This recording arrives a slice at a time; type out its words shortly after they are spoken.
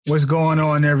What's going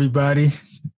on, everybody?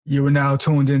 You are now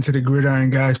tuned into the Gridiron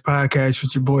Guys podcast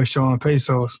with your boy Sean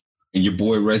Pesos. And your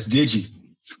boy Russ Digi.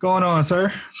 What's going on,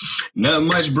 sir? Nothing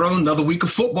much, bro. Another week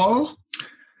of football.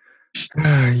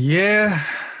 Yeah.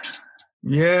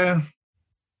 It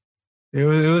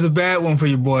was a bad one for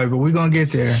your boy, but we're going to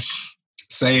get there.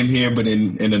 Same here, but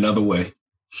in another way.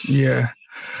 Yeah.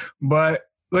 But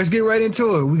let's get right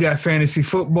into it. We got fantasy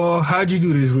football. How'd you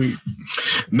do this week?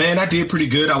 Man, I did pretty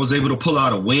good. I was able to pull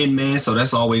out a win, man, so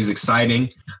that's always exciting.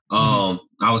 I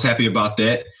was happy about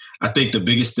that. I think the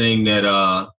biggest thing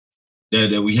that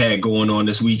we had going on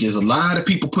this week is a lot of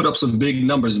people put up some big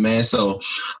numbers, man. So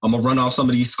I'm going to run off some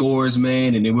of these scores,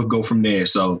 man, and then we'll go from there.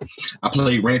 So I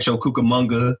played Rancho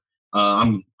Cucamonga.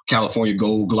 I'm California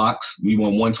Gold Glocks. We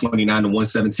won 129 to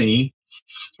 117.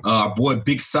 Our boy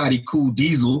Big Sadi Cool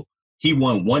Diesel, he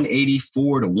won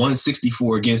 184 to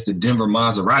 164 against the Denver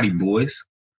Maserati boys.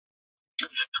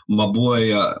 My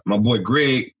boy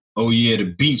Greg, oh yeah, the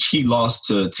beach, he lost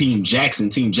to Team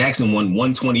Jackson. Team Jackson won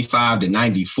 125 to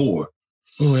 94.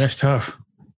 Oh, that's tough.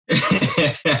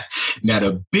 Now,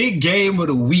 the big game of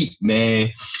the week, man.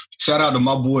 Shout out to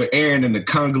my boy Aaron and the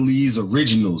Congolese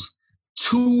Originals.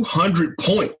 200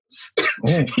 points.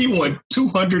 Oh. He won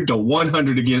 200 to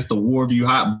 100 against the Warview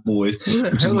Hot Boys.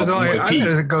 I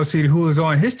gotta go see who was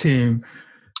on his team.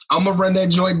 I'm gonna run that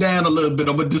joint down a little bit.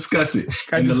 I'm gonna discuss it.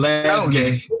 In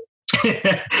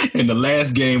the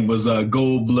last game was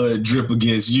Gold Blood Drip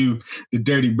against you. The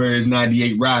Dirty Birds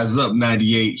 98, Rise Up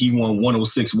 98. He won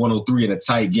 106-103 in a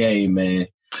tight game, man.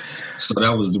 So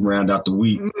that was the round out the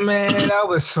week. Man, I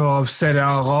was so upset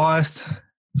I lost.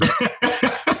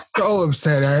 So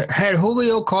upset. Had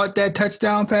Julio caught that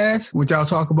touchdown pass, which I'll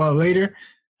talk about later,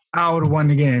 I would have won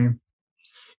the game.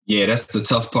 Yeah, that's the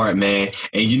tough part, man.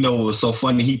 And you know, it was so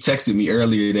funny. He texted me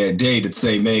earlier that day to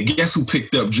say, man, guess who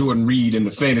picked up Jordan Reed in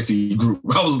the fantasy group?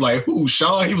 I was like, who,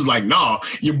 Sean? He was like, nah,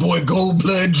 your boy Gold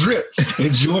Blood Drip.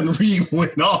 And Jordan Reed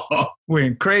went off.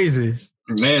 Went crazy.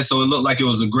 Man, so it looked like it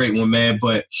was a great one, man.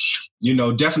 But, you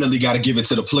know, definitely got to give it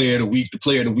to the player of the week. The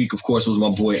player of the week, of course, was my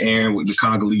boy Aaron with the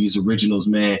Congolese Originals,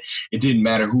 man. It didn't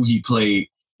matter who he played.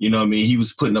 You know what I mean? He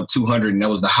was putting up 200, and that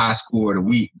was the high score of the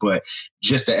week. But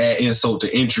just to add insult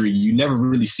to injury, you never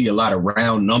really see a lot of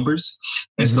round numbers.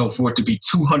 And so for it to be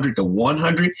 200 to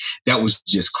 100, that was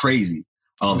just crazy.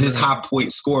 His high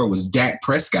point score was Dak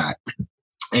Prescott.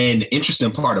 And the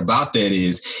interesting part about that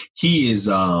is he's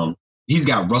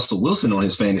got Russell Wilson on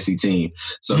his fantasy team.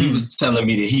 So he was telling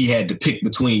me that he had to pick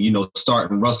between, you know,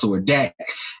 starting Russell or Dak.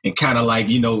 And kind of like,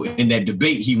 you know, in that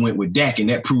debate, he went with Dak,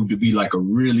 and that proved to be like a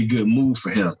really good move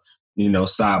for him. You know,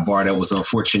 sidebar, that was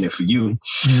unfortunate for you.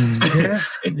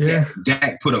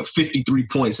 Dak put up 53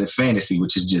 points in fantasy,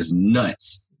 which is just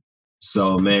nuts.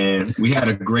 So, man, we had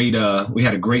a great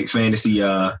fantasy.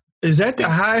 Is that the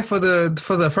high for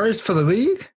the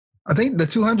league? I think the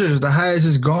 200 is the highest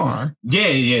it's gone.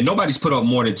 Yeah. Nobody's put up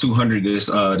more than 200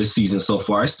 this season so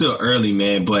far. It's still early,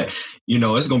 man, but you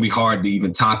know it's gonna be hard to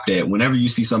even top that. Whenever you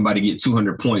see somebody get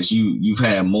 200 points, you've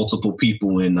had multiple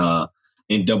people in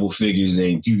double figures,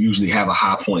 and you usually have a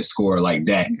high point score like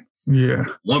that. Yeah,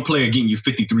 one player getting you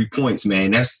 53 points,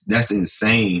 man, that's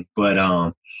insane.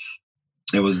 But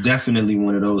it was definitely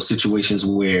one of those situations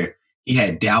where he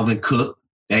had Dalvin Cook.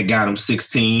 That got him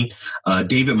 16.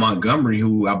 David Montgomery,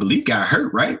 who I believe got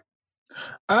hurt, right?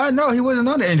 No, he wasn't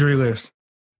on the injury list.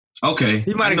 Okay.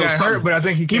 He might have got hurt, but I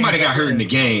think he might have got hurt in the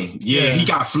game. Yeah, he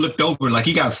got flipped over. Like,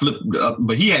 he got flipped up,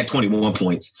 but he had 21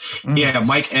 points. He had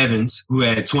Mike Evans, who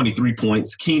had 23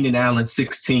 points. Keenan Allen,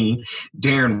 16.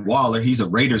 Darren Waller, he's a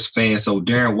Raiders fan, so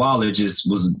Darren Waller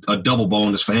was a double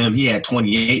bonus for him. He had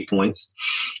 28 points.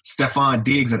 Stephon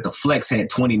Diggs at the flex had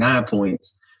 29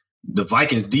 points. The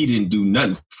Vikings D didn't do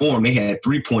nothing for him. They had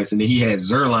 3 points, and then he had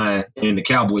Zerline in the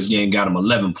Cowboys game, got him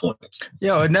 11 points.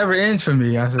 Yo, it never ends for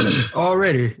me. I said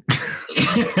already.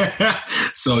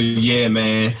 So, yeah,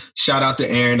 man. Shout out to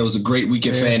Aaron. It was a great week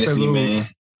in fantasy, man.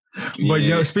 But,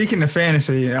 you know, speaking of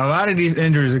fantasy, a lot of these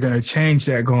injuries are going to change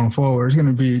that going forward. It's going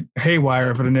to be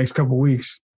haywire for the next couple of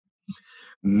weeks.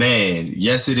 Man,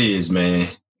 yes, it is, man.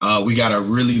 We got a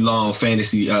really long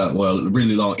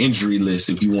really long injury list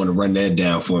if you want to run that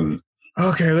down for me.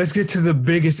 Okay, let's get to the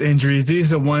biggest injuries.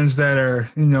 These are the ones that are,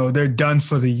 you know, they're done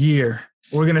for the year.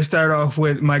 We're going to start off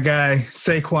with my guy,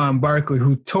 Saquon Barkley,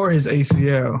 who tore his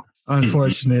ACL.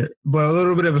 Unfortunate. But a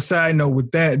little bit of a side note with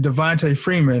that, Devontae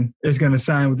Freeman is going to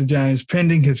sign with the Giants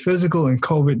pending his physical and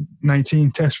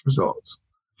COVID-19 test results.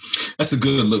 That's a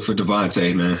good look for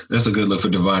Devontae, man. That's a good look for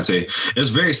Devontae. It was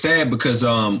very sad because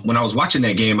when I was watching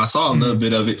that game, I saw a little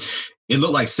bit of it. It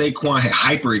looked like Saquon had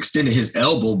hyperextended his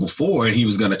elbow before and he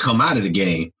was going to come out of the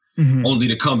game. only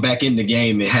to come back in the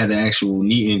game and have the actual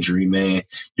knee injury, man.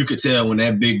 You could tell when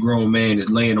that big grown man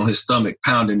is laying on his stomach,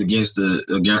 pounding against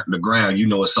the ground, you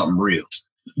know it's something real.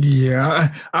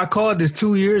 Yeah, I called this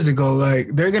 2 years ago.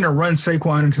 Like, they're going to run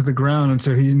Saquon into the ground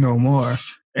until he's no more.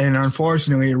 And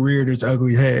unfortunately, it reared its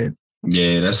ugly head.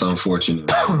 Yeah, that's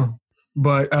unfortunate.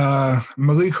 But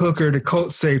Malik Hooker, the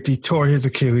Colts safety, tore his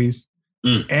Achilles.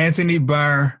 Anthony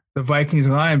Barr, the Vikings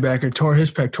linebacker, tore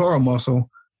his pectoral muscle.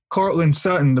 Cortland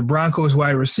Sutton, the Broncos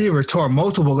wide receiver, tore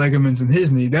multiple ligaments in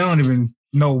his knee. They don't even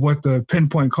know what the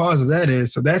pinpoint cause of that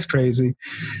is, so that's crazy.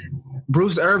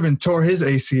 Bruce Irvin tore his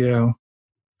ACL.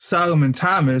 Solomon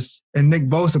Thomas and Nick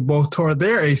Bosa both tore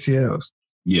their ACLs.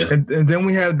 Yeah. And then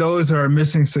we have those who are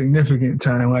missing significant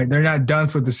time. Like, they're not done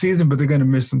for the season, but they're going to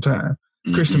miss some time.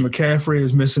 Christian McCaffrey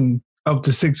is missing up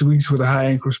to 6 weeks with a high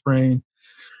ankle sprain.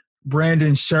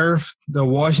 Brandon Scherf, the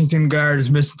Washington guard,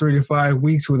 is missing 3 to 5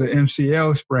 weeks with an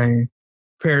MCL sprain.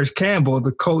 Paris Campbell,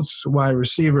 the Colts wide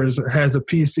receiver, has a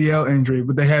PCL injury,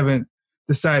 but they haven't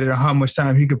decided on how much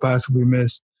time he could possibly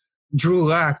miss. Drew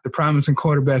Lock, the promising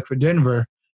quarterback for Denver,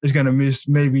 is going to miss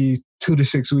maybe 2 to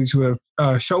 6 weeks with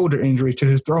a shoulder injury to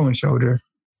his throwing shoulder.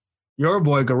 Your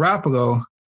boy Garoppolo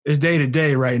is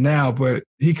day-to-day right now, but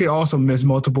he could also miss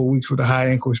multiple weeks with a high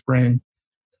ankle sprain.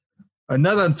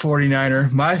 Another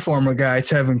 49er, my former guy,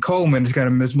 Tevin Coleman, is going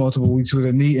to miss multiple weeks with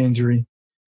a knee injury.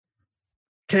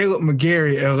 Caleb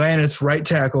McGarry, Atlanta's right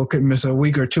tackle, could miss a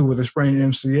week or two with a sprained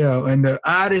MCL. And the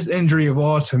oddest injury of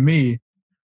all to me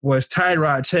was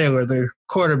Tyrod Taylor, the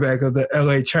quarterback of the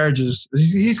LA Chargers.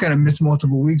 He's going to miss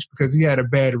multiple weeks because he had a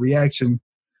bad reaction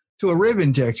to a rib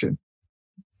injection,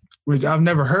 which I've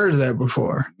never heard of that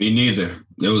before. Me neither.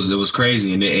 It was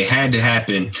crazy. And it had to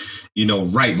happen,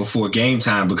 right before game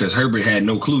time because Herbert had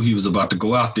no clue he was about to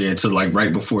go out there until like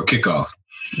right before kickoff.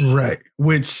 Right.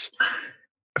 Which,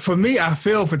 for me, I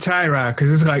feel for Tyrod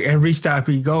because it's like every stop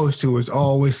he goes to is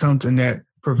always something that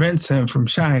prevents him from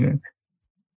shining.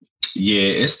 Yeah,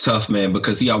 it's tough, man,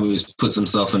 because he always puts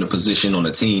himself in a position on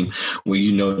a team where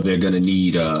they're going to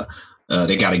need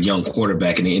they got a young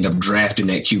quarterback and they end up drafting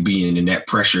that QB and then that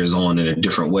pressure is on in a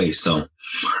different way. So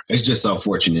it's just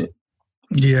unfortunate.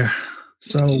 Yeah.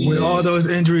 So with all those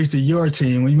injuries to your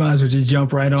team, we might as well just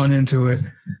jump right on into it.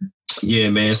 Yeah,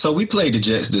 man. So we played the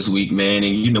Jets this week, man,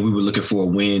 and we were looking for a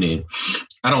win, and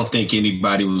I don't think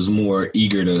anybody was more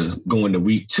eager to go into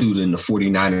week 2 than the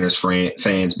 49ers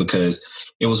fans because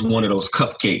it was one of those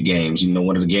cupcake games,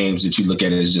 one of the games that you look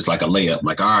at it as just like a layup.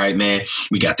 Like, all right, man,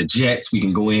 we got the Jets. We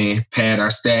can go in, pad our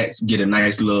stats, get a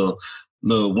nice little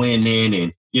win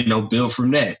in and, build from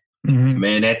that. Mm-hmm.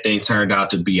 Man, that thing turned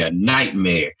out to be a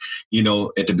nightmare.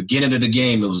 At the beginning of the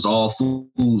game, it was all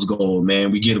fool's gold, man.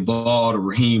 We get a ball to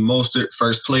Raheem Mostert,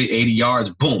 first play, 80 yards.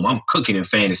 Boom, I'm cooking in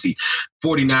fantasy.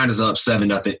 49ers up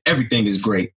 7-0. Everything is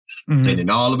great. Mm-hmm. And then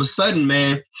all of a sudden,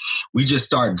 man, we just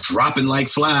start dropping like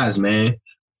flies, man.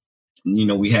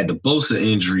 We had the Bosa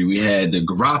injury. We had the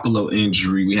Garoppolo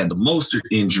injury. We had the Mostert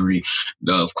injury.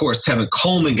 Of course, Tevin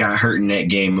Coleman got hurt in that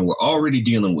game, and we're already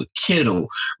dealing with Kittle,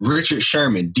 Richard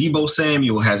Sherman, Deebo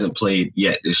Samuel hasn't played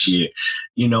yet this year.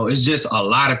 It's just a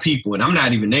lot of people, and I'm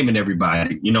not even naming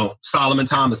everybody. Solomon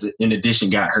Thomas, in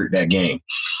addition, got hurt that game.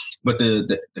 But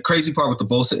the crazy part with the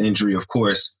Bosa injury, of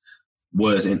course,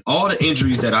 was in all the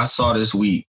injuries that I saw this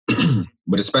week,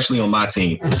 but especially on my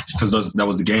team, because that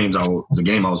was the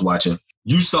game I was watching.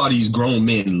 You saw these grown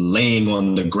men laying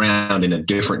on the ground in a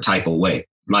different type of way.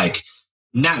 Like,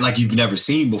 not like you've never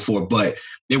seen before, but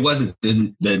it wasn't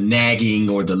the nagging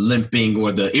or the limping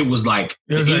or it was like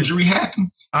the injury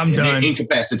happened. I'm done. They're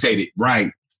incapacitated.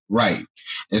 Right.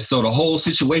 And so the whole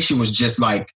situation was just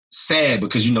like sad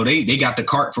because, they got the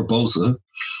cart for Bosa.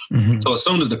 Mm-hmm. So as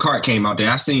soon as the cart came out there,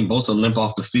 I've seen Bosa limp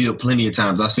off the field plenty of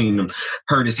times. I've seen him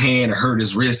hurt his hand or hurt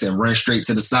his wrist and run straight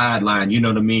to the sideline. You know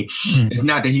what I mean? Mm-hmm. It's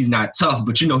not that he's not tough,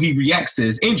 but, he reacts to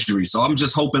his injury. So I'm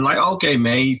just hoping like, okay,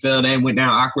 man, he fell down, went down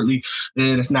awkwardly.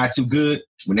 It's not too good.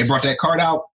 When they brought that cart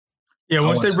out. Yeah,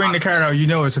 once they bring the cart out,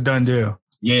 it's a done deal.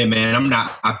 Yeah, man, I'm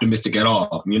not optimistic at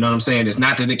all. You know what I'm saying? It's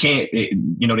not that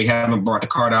they haven't brought the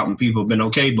card out and people have been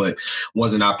okay, but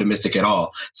wasn't optimistic at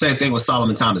all. Same thing with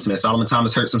Solomon Thomas, man. Solomon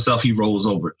Thomas hurts himself. He rolls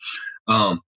over.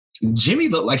 Jimmy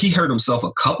looked like he hurt himself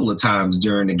a couple of times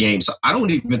during the game. So I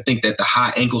don't even think that the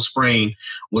high ankle sprain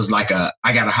was like I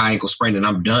got a high ankle sprain and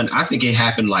I'm done. I think it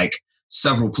happened like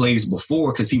several plays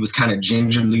before because he was kind of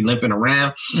gingerly limping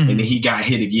around and then he got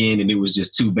hit again and it was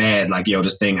just too bad. Like,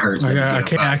 this thing hurts.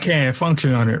 I can't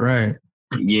function on it. Right.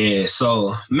 Yeah.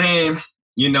 So, man,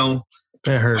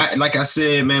 that hurts. Like I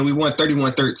said, man, we won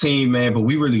 31-13, man, but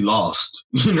we really lost.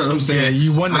 You know what I'm saying? Yeah,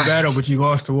 you won the battle, but you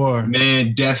lost the war.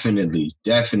 Man, definitely.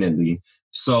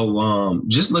 So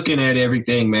just looking at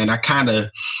everything, man, I kind of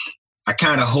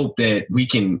hope that we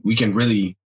can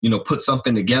really, put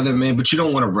something together, man. But you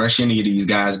don't want to rush any of these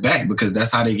guys back because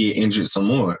that's how they get injured some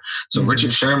more. So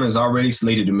Richard Sherman is already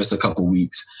slated to miss a couple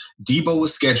weeks. Debo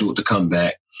was scheduled to come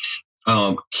back.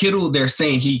 Kittle, they're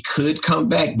saying he could come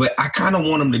back, but I kind of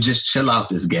want him to just chill out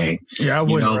this game. Yeah, I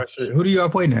wouldn't rush it. Who do y'all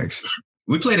play next?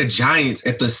 We play the Giants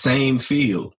at the same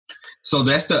field. So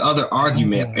that's the other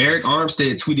argument. Eric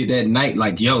Armstead tweeted that night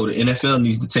like, yo, the NFL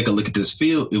needs to take a look at this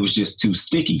field. It was just too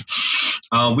sticky.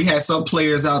 We had some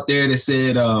players out there that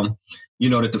said,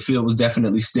 that the field was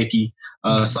definitely sticky.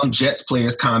 Some Jets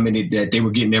players commented that they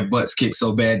were getting their butts kicked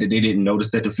so bad that they didn't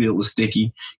notice that the field was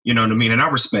sticky. You know what I mean? And I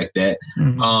respect that.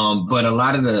 But a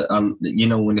lot of the,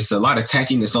 when it's a lot of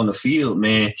tackiness on the field,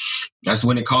 man, that's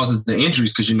when it causes the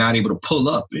injuries because you're not able to pull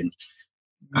up. And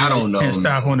I don't know. Can't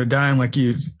stop on the dime like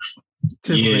you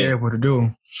typically able to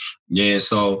do. Yeah.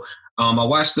 So I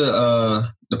watched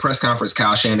the press conference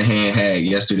Kyle Shanahan had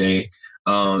yesterday.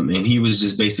 And he was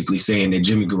just basically saying that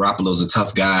Jimmy Garoppolo's a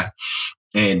tough guy.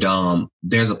 And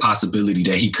there's a possibility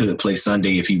that he could play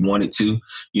Sunday if he wanted to,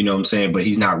 you know what I'm saying? But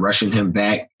he's not rushing him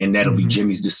back, and that'll be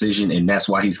Jimmy's decision, and that's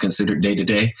why he's considered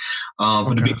day-to-day.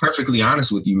 But to be perfectly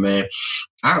honest with you, man,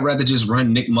 I'd rather just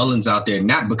run Nick Mullins out there,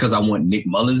 not because I want Nick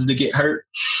Mullins to get hurt,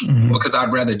 because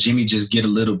I'd rather Jimmy just get a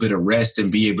little bit of rest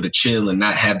and be able to chill and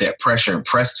not have that pressure and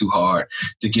press too hard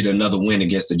to get another win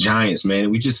against the Giants,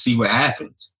 man. We just see what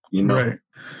happens, Right.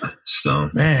 So,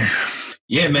 man.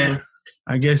 Yeah, man.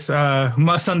 I guess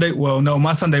my Sunday was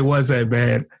that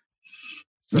bad.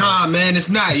 So. Nah, man, it's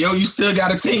not. Yo, you still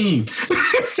got a team.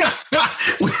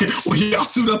 when y'all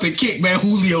suit up and kick, man,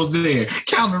 Julio's there.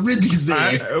 Calvin Ridley's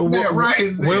there.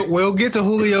 Ryan's there. We'll get to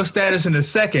Julio's status in a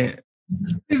second.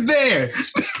 He's there.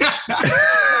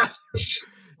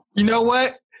 You know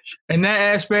what? In that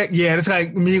aspect, yeah, it's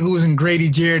like me losing Grady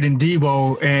Jarrett and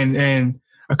Debo and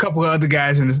a couple of other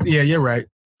guys. Yeah, you're right.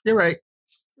 You're right.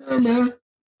 Yeah, man.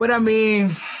 But I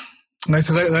mean, let's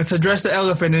address the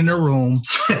elephant in the room.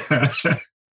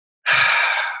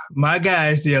 My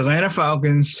guys, the Atlanta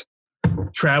Falcons,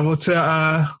 traveled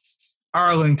to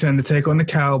Arlington to take on the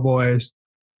Cowboys.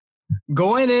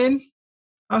 Going in,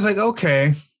 I was like,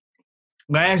 okay.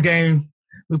 Last game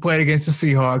we played against the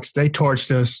Seahawks, they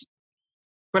torched us.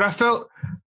 But I felt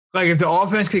like if the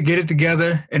offense could get it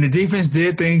together and the defense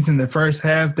did things in the first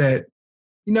half that,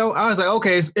 I was like,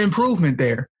 okay, it's improvement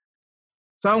there.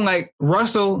 So I'm like,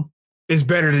 Russell is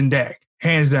better than Dak,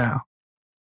 hands down.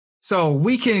 So if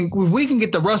we can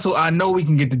get the Russell, I know we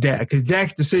can get the Dak because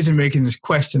Dak's decision-making is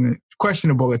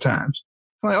questionable at times.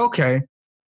 I'm like, okay.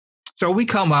 So we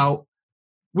come out.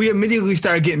 We immediately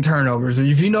start getting turnovers. And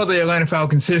if you know the Atlanta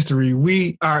Falcons history,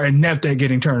 we are inept at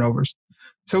getting turnovers.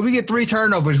 So we get 3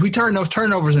 turnovers. We turn those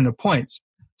turnovers into points.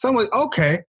 So I'm like,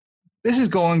 okay, this is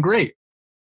going great.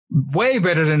 Way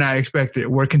better than I expected.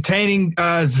 We're containing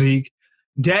Zeke.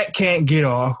 Dak can't get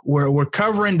off. We're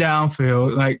covering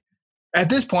downfield. Like at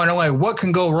this point, I'm like, what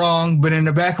can go wrong? But in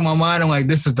the back of my mind, I'm like,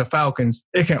 this is the Falcons.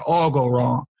 It can all go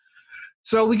wrong.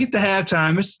 So we get to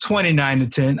halftime. It's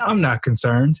 29-10. I'm not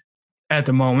concerned at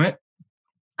the moment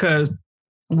because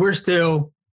we're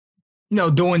still,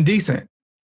 doing decent.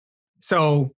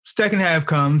 So second half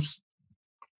comes.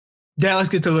 Dallas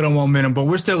gets a little momentum, but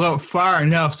we're still up far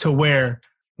enough to where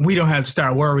we don't have to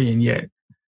start worrying yet.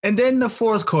 And then the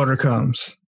fourth quarter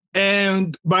comes.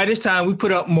 And by this time, we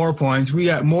put up more points. We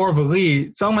got more of a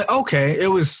lead. So I'm like, okay, it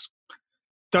was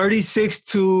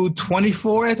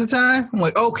 36-24 at the time. I'm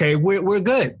like, okay, we're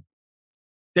good.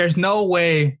 There's no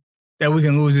way that we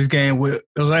can lose this game with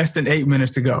less than 8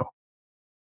 minutes to go.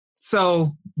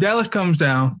 So Dallas comes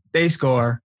down. They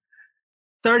score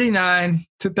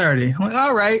 39-30. I'm like,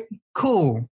 all right,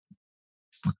 cool.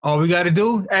 All we got to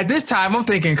do, at this time, I'm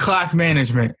thinking clock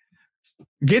management.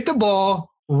 Get the ball,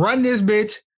 run this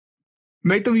bitch,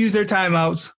 make them use their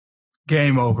timeouts,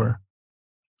 game over.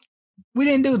 We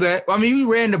didn't do that. I mean, we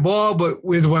ran the ball, but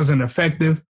it wasn't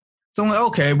effective. So I'm like,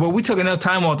 okay, well, we took enough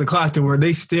time off the clock to where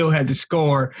they still had to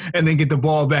score and then get the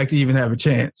ball back to even have a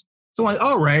chance. So I'm like,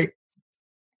 all right.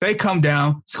 They come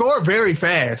down, score very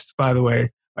fast, by the way.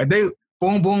 Like they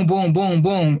boom, boom, boom, boom,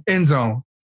 boom, end zone.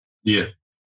 Yeah.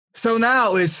 So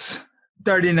now it's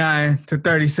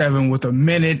 39-37 with a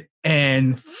minute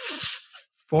and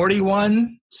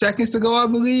 41 seconds to go, I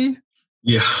believe.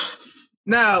 Yeah.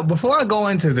 Now, before I go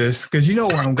into this, because you know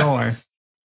where I'm going,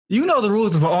 you know the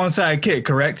rules of an onside kick,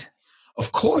 correct?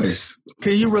 Of course.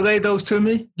 Can you relay those to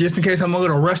me, just in case I'm a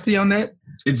little rusty on that?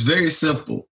 It's very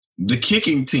simple. The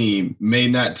kicking team may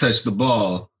not touch the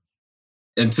ball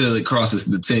until it crosses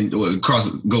the 10, or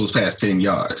goes past 10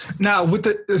 yards. Now, with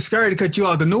the scary to cut you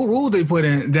out, the new rule they put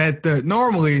in that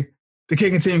normally the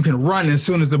kicking team can run as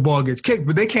soon as the ball gets kicked,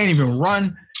 but they can't even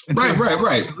run until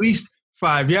Right. at least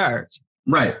 5 yards.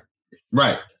 Right.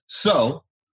 So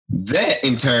that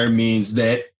in turn means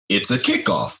that it's a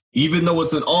kickoff. Even though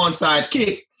it's an onside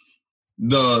kick,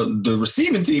 the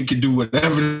receiving team can do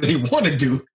whatever they want to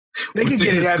do. They can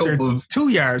get it after 2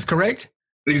 yards, correct?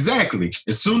 Exactly.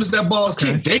 As soon as that ball's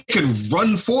kicked, they can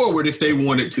run forward if they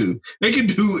wanted to. They can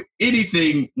do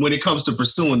anything when it comes to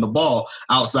pursuing the ball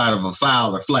outside of a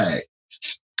foul or flag.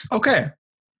 Okay.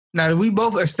 Now, we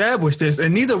both established this,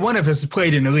 and neither one of us has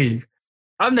played in the league.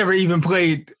 I've never even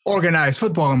played organized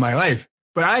football in my life,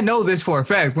 but I know this for a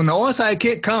fact. When the onside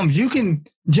kick comes, you can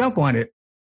jump on it.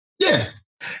 Yeah.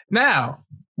 Now,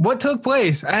 what took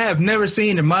place, I have never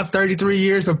seen in my 33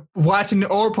 years of watching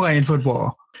or playing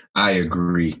football. I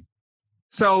agree.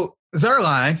 So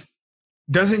Zuerlein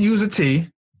doesn't use a T,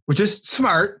 which is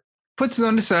smart, puts it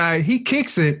on the side. He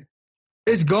kicks it.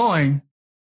 It's going,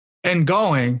 and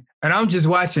I'm just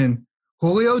watching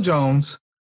Julio Jones,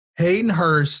 Hayden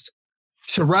Hurst,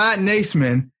 Sherrod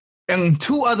Naismith, and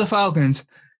 2 other Falcons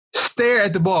stare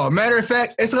at the ball. Matter of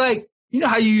fact, it's like, you know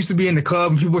how you used to be in the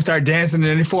club and people start dancing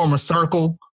and they form a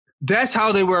circle? That's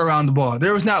how they were around the ball.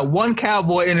 There was not one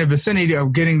Cowboy in the vicinity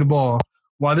of getting the ball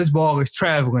while this ball is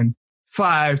traveling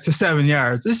 5 to 7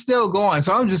 yards. It's still going.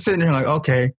 So I'm just sitting there like,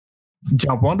 okay,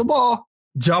 jump on the ball.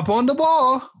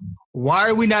 Why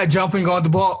are we not jumping on the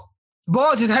ball? The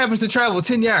ball just happens to travel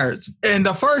 10 yards. And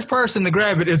the first person to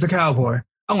grab it is the Cowboy.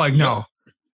 I'm like, no,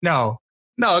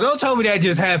 don't tell me that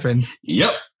just happened.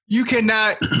 Yep. You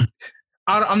cannot.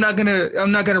 I'm not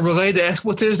gonna relay the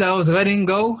expletives that I was letting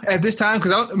go at this time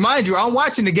because, mind you, I'm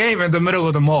watching the game in the middle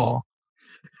of the mall.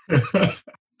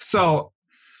 So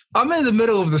I'm in the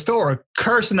middle of the store,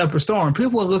 cursing up a storm.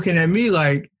 People are looking at me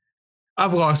like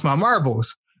I've lost my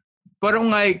marbles, but I'm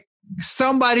like,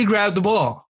 somebody grab the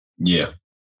ball. Yeah,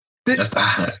 that's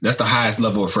the highest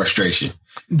level of frustration.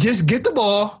 Just get the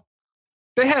ball.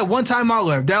 They had one timeout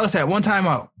left. Dallas had one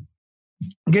timeout.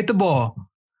 Get the ball.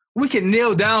 We can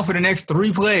kneel down for the next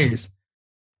 3 plays.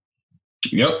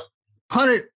 Yep.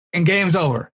 Punt it and game's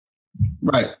over.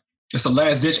 Right. It's a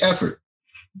last-ditch effort.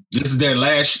 This is their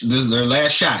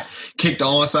last shot. Kick the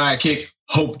onside kick,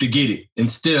 hope to get it, and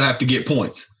still have to get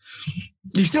points.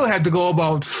 You still have to go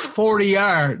about 40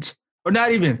 yards. Or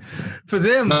not even. For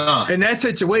them, in that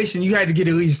situation, you had to get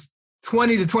at least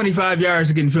 20 to 25 yards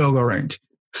to get in field goal range.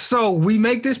 So we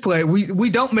make this play. We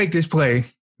don't make this play.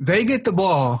 They get the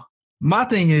ball. My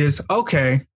thing is,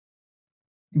 okay,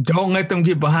 don't let them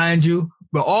get behind you,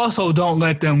 but also don't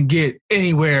let them get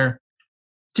anywhere.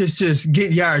 Just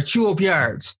get yards, chew up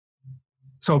yards.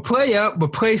 So play up,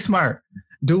 but play smart.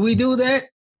 Do we do that?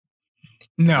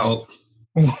 No.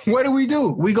 What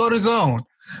do? We go to zone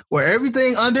where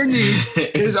everything underneath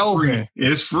is open.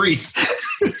 It's free.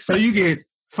 So you get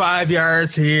 5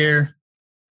 yards here,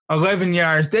 11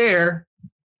 yards there.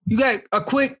 You got a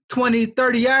quick 20,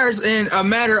 30 yards in a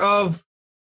matter of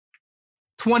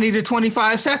 20 to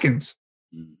 25 seconds.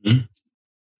 Mm-hmm.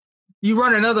 You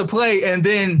run another play, and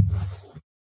then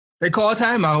they call a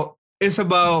timeout. It's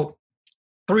about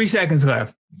 3 seconds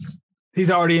left.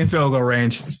 He's already in field goal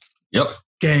range. Yep.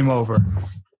 Game over.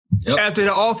 Yep. After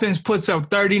the offense puts up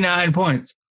 39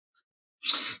 points.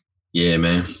 Yeah,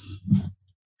 man.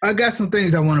 I got some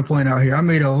things I want to point out here. I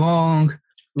made a long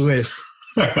list.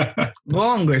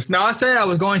 Long list. Now, I said I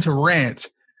was going to rant,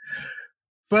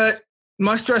 but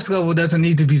my stress level doesn't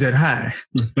need to be that high.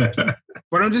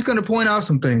 But I'm just going to point out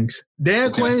some things.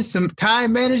 Dan Quinn's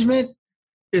time management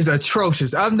is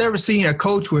atrocious. I've never seen a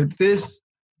coach with this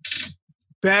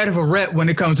bad of a rep when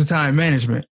it comes to time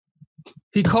management.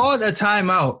 He called a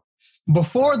timeout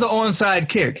before the onside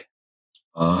kick.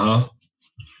 Uh-huh.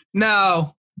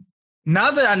 Now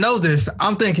that I know this,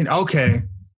 I'm thinking, okay,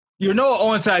 you know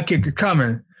an onside kick is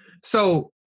coming.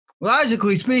 So,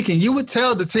 logically speaking, you would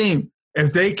tell the team,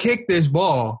 if they kick this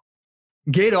ball,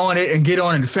 get on it and get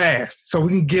on it fast so we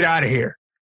can get out of here.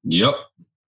 Yep.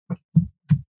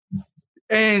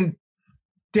 And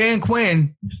Dan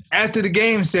Quinn, after the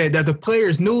game, said that the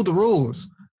players knew the rules.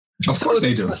 Of course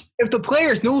they do. If the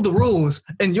players knew the rules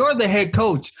and you're the head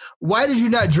coach, why did you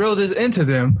not drill this into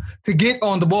them to get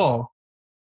on the ball?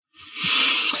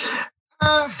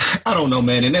 I don't know,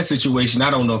 man. In that situation,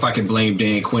 I don't know if I can blame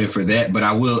Dan Quinn for that, but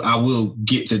I will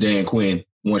get to Dan Quinn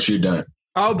once you're done.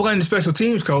 I'll blame the special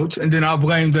teams coach, and then I'll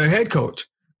blame the head coach.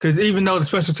 Because even though the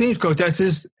special teams coach, that's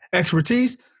his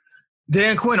expertise,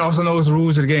 Dan Quinn also knows the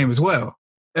rules of the game as well.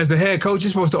 As the head coach, you're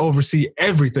supposed to oversee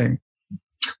everything.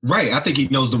 Right. I think he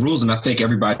knows the rules, and I think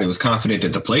everybody was confident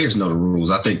that the players know the rules.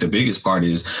 I think the biggest part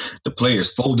is the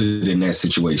players folded in that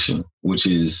situation, which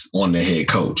is on the head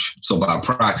coach. So by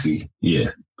proxy, yeah.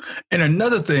 And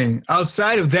another thing,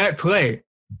 outside of that play,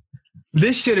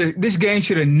 this game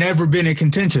should have never been in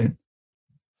contention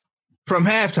from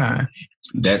halftime.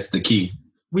 That's the key.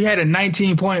 We had a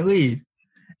 19-point lead,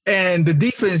 and the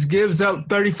defense gives up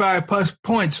 35 plus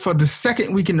points for the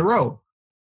second week in a row.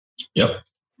 Yep.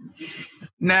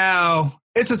 Now,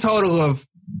 it's a total of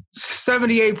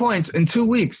 78 points in 2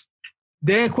 weeks.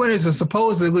 Dan Quinn is a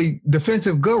supposedly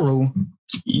defensive guru.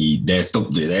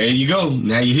 There you go.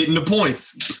 Now you're hitting the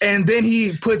points. And then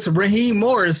he puts Raheem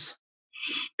Morris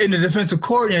in the defensive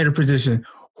coordinator position,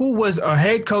 who was a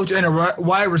head coach and a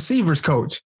wide receivers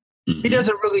coach. Mm-hmm. He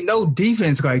doesn't really know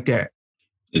defense like that.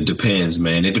 It depends,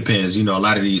 man. It depends. You know, a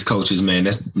lot of these coaches, man,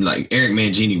 that's like Eric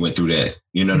Mangini went through that.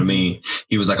 You know what I mean?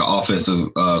 He was like an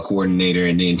offensive coordinator,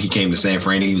 and then he came to San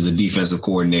Fran. He was a defensive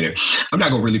coordinator. I'm not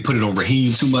going to really put it on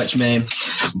Raheem too much, man.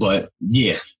 But,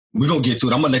 yeah, we're going to get to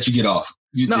it. I'm going to let you get off.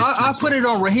 I put it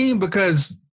on Raheem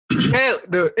because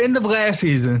at the end of last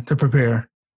season to prepare,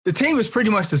 the team is pretty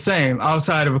much the same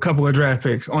outside of a couple of draft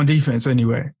picks on defense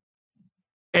anyway.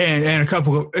 And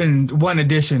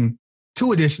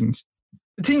two additions.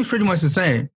 The team's pretty much the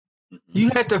same. You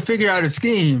have to figure out a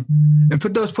scheme and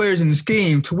put those players in the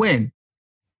scheme to win.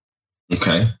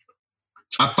 Okay.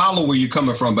 I follow where you're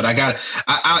coming from, but I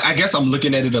guess I'm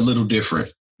looking at it a little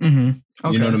different. Mm-hmm.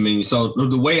 Okay. You know what I mean? So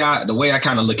the way I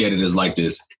kind of look at it is like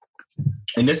this,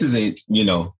 and this isn't,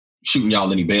 shooting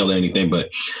y'all any bail or anything,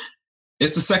 but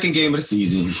it's the second game of the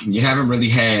season. You haven't really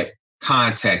had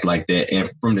contact like that. And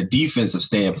from the defensive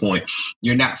standpoint,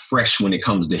 you're not fresh when it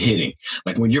comes to hitting.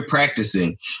 Like when you're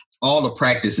practicing, all the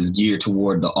practice is geared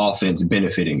toward the offense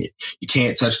benefiting it. You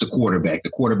can't touch the quarterback. The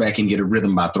quarterback can get a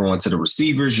rhythm by throwing to the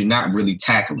receivers. You're not really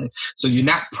tackling. So you're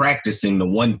not practicing the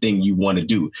one thing you want to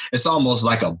do. It's almost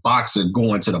like a boxer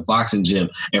going to the boxing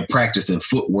gym and practicing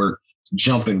footwork,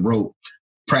 jumping rope,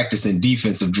 practicing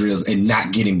defensive drills and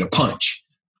not getting the punch.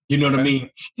 You know what I mean?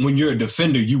 When you're a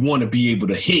defender, you want to be able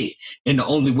to hit. And the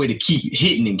only way to keep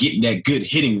hitting and getting that good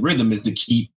hitting rhythm is to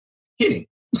keep hitting.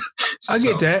 I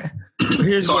get that.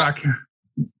 Here's what I can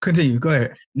continue. Go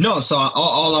ahead. No, so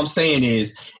all I'm saying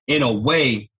is, in a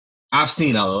way, I've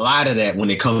seen a lot of that when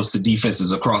it comes to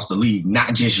defenses across the league,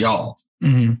 not just y'all.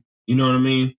 Mm-hmm. You know what I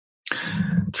mean?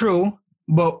 True.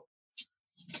 But,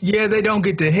 yeah, they don't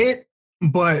get the hit,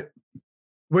 but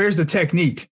where's the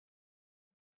technique?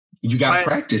 You got to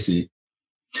practice it.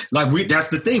 Like that's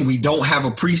the thing. We don't have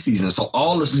a preseason. So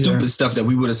all the stupid stuff that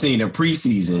we would have seen in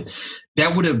preseason,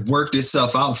 that would have worked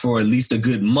itself out for at least a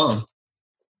good month,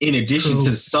 in addition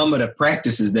to some of the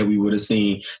practices that we would have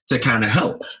seen to kind of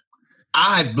help.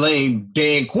 I blame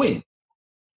Dan Quinn.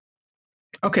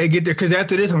 Okay, get there. Because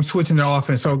after this, I'm switching the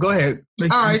offense. So go ahead. All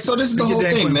right, so this is the whole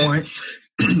thing, man.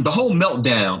 The whole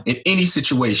meltdown in any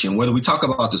situation, whether we talk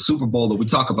about the Super Bowl or we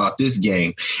talk about this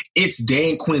game, it's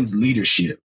Dan Quinn's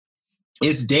leadership.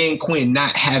 It's Dan Quinn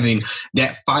not having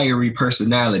that fiery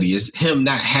personality. It's him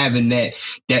not having that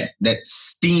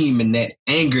steam and that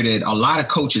anger that a lot of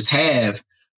coaches have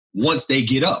once they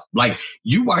get up. Like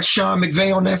you watch Sean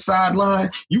McVay on that sideline,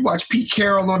 you watch Pete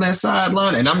Carroll on that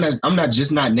sideline, and I'm not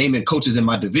just not naming coaches in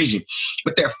my division,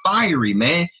 but they're fiery,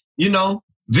 man.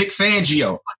 Vic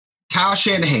Fangio, Kyle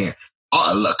Shanahan,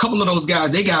 a couple of those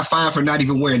guys, they got fined for not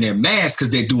even wearing their masks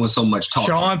because they're doing so much talking.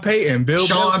 Sean Payton,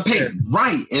 Sean Payton,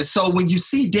 right. And so when you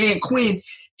see Dan Quinn,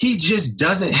 he just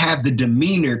doesn't have the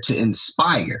demeanor to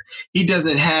inspire. He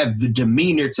doesn't have the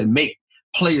demeanor to make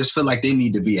players feel like they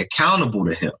need to be accountable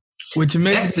to him.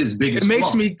 That's his biggest flaw. It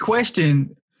makes me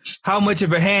question how much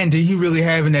of a hand did he really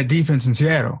have in that defense in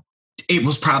Seattle? It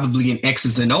was probably an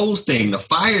X's and O's thing. The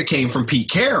fire came from Pete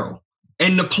Carroll.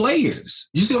 And the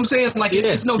players, you see what I'm saying? Like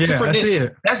it's no different.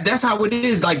 That's how it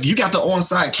is. Like you got the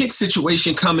onside kick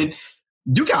situation coming.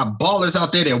 You got ballers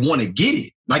out there that want to get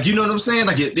it. Like you know what I'm saying?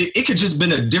 Like it could just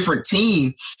been a different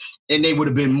team, and they would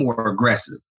have been more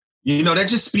aggressive. That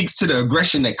just speaks to the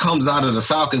aggression that comes out of the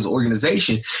Falcons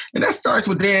organization, and that starts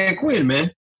with Dan Quinn, man.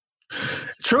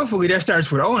 Truthfully, that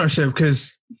starts with ownership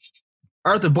because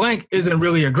Arthur Blank isn't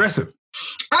really aggressive.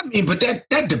 I mean, but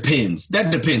that depends.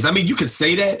 That depends. I mean, you could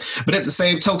say that, but at the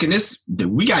same token,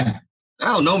 we got,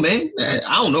 I don't know, man.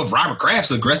 I don't know if Robert Kraft's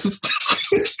aggressive.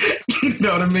 You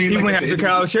know what I mean? He went after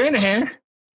Kyle Shanahan.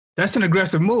 That's an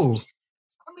aggressive move.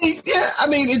 I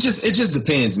mean, it just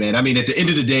depends, man. I mean, at the end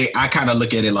of the day, I kind of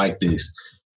look at it like this.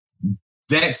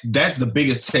 That's the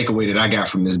biggest takeaway that I got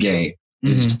from this game.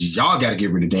 Is y'all got to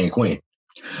get rid of Dan Quinn.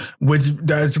 Which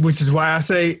is why I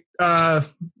say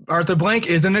Arthur Blank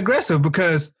isn't aggressive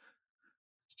because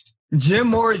Jim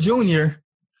Moore Jr.,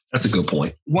 That's a good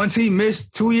point. once he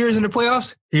missed 2 years in the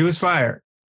playoffs, he was fired.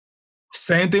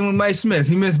 Same thing with Mike Smith.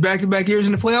 He missed back-to-back years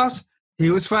in the playoffs, he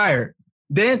was fired.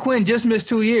 Dan Quinn just missed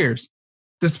 2 years.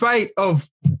 Despite of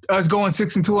us going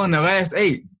 6-2 on the last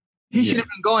 8. He should have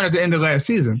been going at the end of last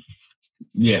season.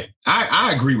 Yeah,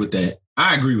 I agree with that.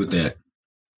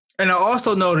 And I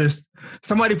also noticed,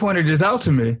 somebody pointed this out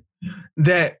to me,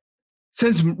 that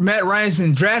since Matt Ryan's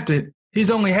been drafted,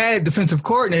 he's only had defensive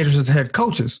coordinators as head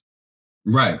coaches.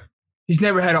 Right. He's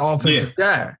never had an offensive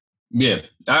guy. Yeah,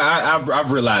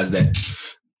 I've realized that.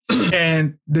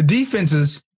 And the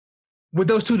defenses with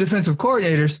those two defensive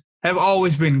coordinators have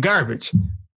always been garbage.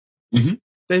 Mm-hmm.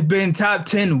 They've been top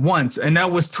 10 once, and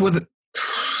that was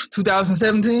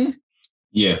 2017?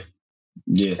 Yeah.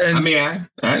 And, I mean,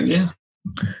 yeah.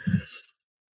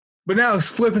 But now it's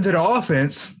flipping to the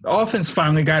offense. The offense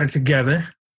finally got it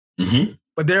together. Mm-hmm.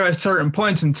 But there are certain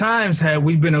points and times had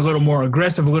we been a little more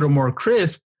aggressive, a little more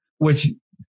crisp, which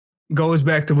goes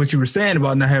back to what you were saying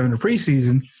about not having a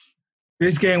preseason.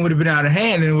 This game would have been out of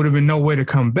hand, and it would have been no way to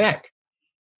come back.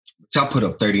 Y'all put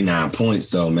up 39 points,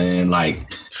 though, man. Like,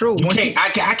 true.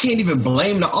 I can't even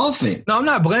blame the offense. No, I'm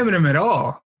not blaming them at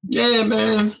all. Yeah,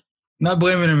 man. Not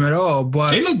blaming them at all,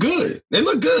 but they look good.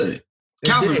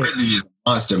 Calvin Ridley is a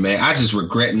monster, man. I just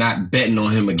regret not betting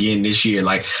on him again this year.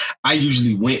 Like, I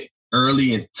usually went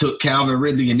early and took Calvin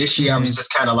Ridley, and this year I was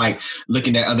just kind of like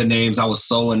looking at other names. I was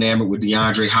so enamored with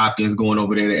DeAndre Hopkins going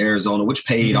over there to Arizona, which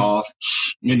paid off,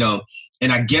 you know.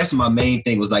 And I guess my main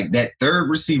thing was like that third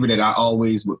receiver that I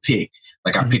always would pick.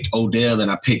 Like I picked Odell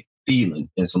and I picked Thielen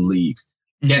in some leagues.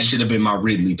 That should have been my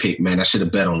Ridley pick, man. I should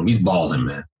have bet on him. He's balling,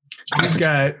 man.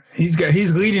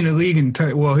 He's leading the league in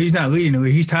he's not leading the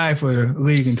league. He's tied for the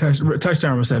league in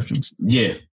touchdown receptions.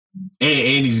 Yeah.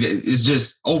 And it's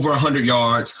just over 100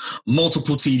 yards,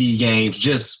 multiple TD games,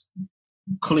 just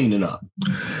cleaning up.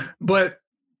 But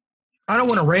I don't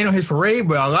want to rain on his parade,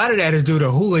 but a lot of that is due to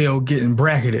Julio getting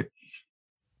bracketed.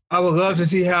 I would love to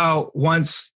see how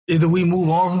once either we move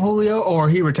on from Julio or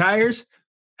he retires,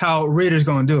 how Ridder's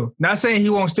going to do. Not saying he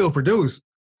won't still produce.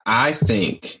 I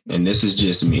think, and this is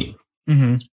just me,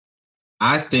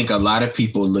 I think a lot of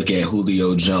people look at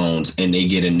Julio Jones and they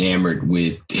get enamored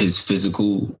with his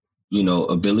physical,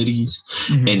 abilities,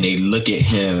 and they look at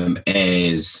him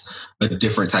as a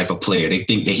different type of player. They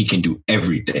think that he can do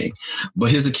everything.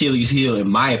 But his Achilles heel, in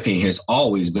my opinion, has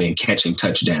always been catching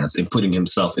touchdowns and putting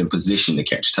himself in position to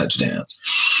catch touchdowns.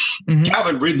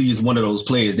 Calvin Ridley is one of those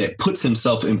players that puts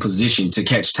himself in position to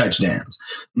catch touchdowns.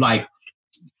 Like,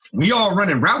 we all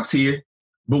running routes here,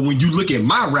 but when you look at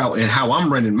my route and how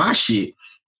I'm running my shit,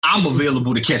 I'm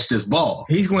available to catch this ball.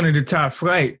 He's one of the top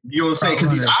flight. You know what I'm saying?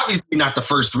 Because he's obviously not the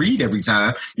first read every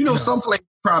time. Some plays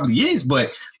probably is,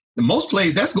 but most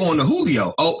plays, that's going to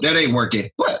Julio. Oh, that ain't working.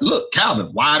 But look,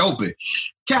 Calvin, wide open.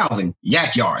 Calvin,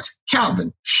 yak yards.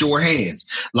 Calvin, sure hands.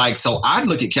 Like, so I'd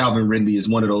look at Calvin Ridley as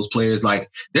one of those players.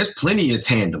 Like, there's plenty of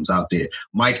tandems out there.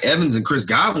 Mike Evans and Chris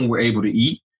Godwin were able to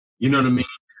eat. You know what I mean?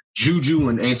 Juju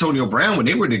and Antonio Brown, when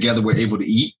they were together, were able to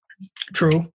eat.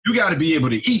 True. You got to be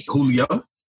able to eat, Julio.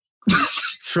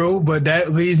 True, but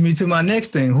that leads me to my next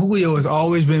thing. Julio has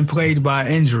always been plagued by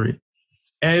injury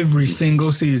every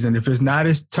single season. If it's not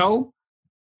his toe,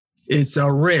 it's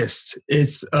a wrist,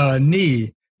 it's a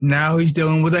knee. Now he's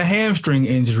dealing with a hamstring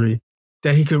injury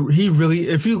that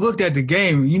if you looked at the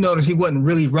game, you notice he wasn't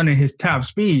really running his top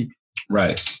speed.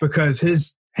 Right. Because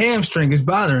his hamstring is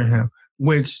bothering him,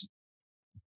 which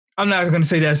I'm not going to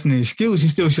say that's an excuse. He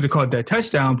still should have caught that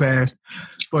touchdown pass.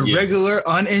 But regular,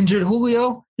 uninjured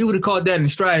Julio, he would have caught that in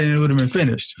stride and it would have been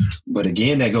finished. But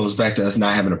again, that goes back to us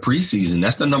not having a preseason.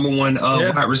 That's the number one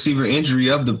wide receiver injury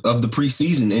of the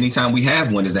preseason. Anytime we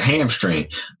have one is a hamstring.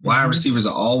 Wide receivers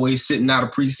are always sitting out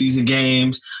of preseason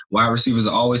games. Wide receivers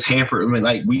are always hampered. I mean,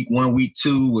 like week 1, week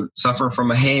 2, would suffer from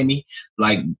a hammy.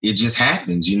 Like, it just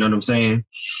happens. You know what I'm saying?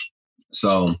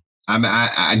 So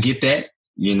I get that,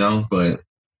 but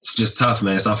it's just tough,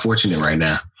 man. It's unfortunate right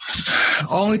now.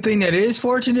 Only thing that is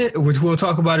fortunate, which we'll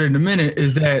talk about in a minute,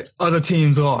 is that other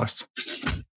teams lost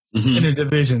in the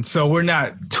division. So we're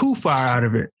not too far out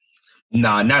of it.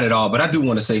 Nah, not at all. But I do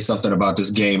want to say something about this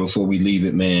game before we leave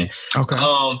it, man. Okay.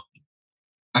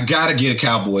 I gotta give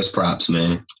Cowboys props,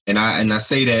 man. And I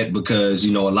say that because,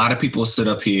 a lot of people sit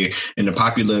up here and the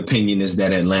popular opinion is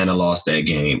that Atlanta lost that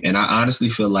game. And I honestly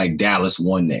feel like Dallas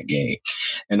won that game.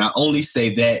 And I only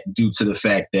say that due to the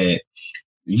fact that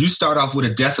you start off with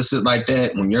a deficit like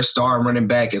that when your star running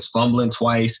back is fumbling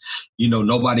twice,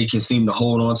 nobody can seem to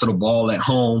hold on to the ball at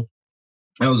home.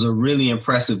 That was a really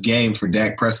impressive game for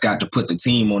Dak Prescott to put the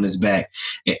team on his back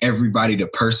and everybody to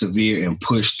persevere and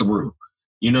push through.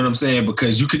 You know what I'm saying?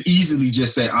 Because you could easily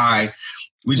just say, all right,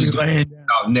 we just go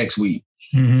out next week.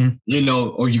 Mm-hmm. You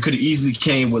know, or you could have easily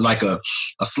came with like a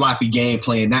sloppy game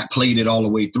plan, not played it all the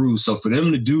way through. So for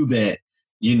them to do that,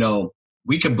 you know,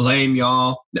 we could blame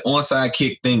y'all. The onside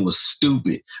kick thing was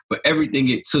stupid, but everything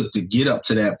it took to get up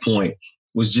to that point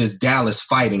was just Dallas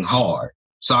fighting hard.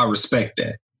 So I respect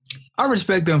that. I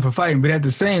respect them for fighting, but at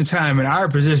the same time, in our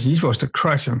position, you're supposed to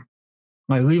crush them.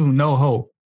 Like, leave them no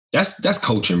hope. That's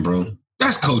coaching, bro.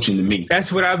 That's coaching to me.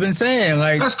 That's what I've been saying.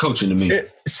 Like, that's coaching to me.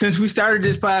 Since we started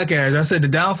this podcast, I said the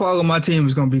downfall of my team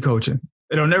is going to be coaching.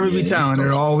 It'll never be talent.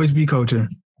 It'll always be coaching.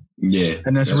 Yeah.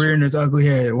 And that's rearing its ugly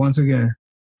head once again.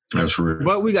 That's real.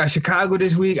 But we got Chicago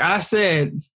this week. I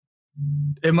said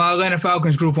in my Atlanta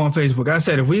Falcons group on Facebook, I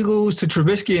said if we lose to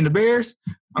Trubisky and the Bears,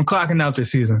 I'm clocking out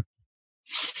this season.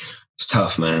 It's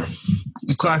tough, man.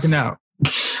 I'm clocking out.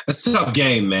 It's a tough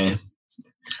game, man.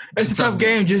 It's a tough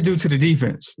game just due to the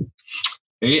defense.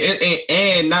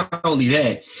 And not only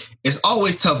that, it's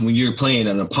always tough when you're playing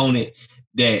an opponent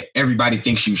that everybody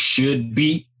thinks you should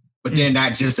beat, but they're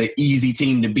not just an easy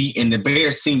team to beat. And the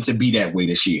Bears seem to be that way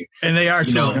this year. And they are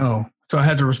too. No. So I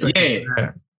had to respect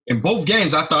that. In both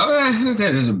games, I thought,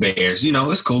 they're the Bears. You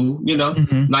know, it's cool. You know,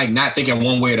 like not thinking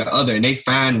one way or the other. And they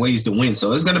find ways to win.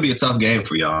 So it's going to be a tough game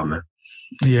for y'all, man.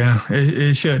 Yeah,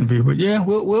 it shouldn't be. But yeah,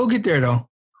 we'll get there, though.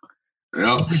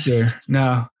 Yeah. We'll get there.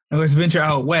 Now let's venture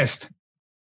out west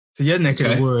to your neck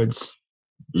of the woods.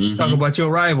 Let's talk about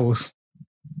your rivals.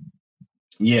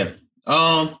 Yeah.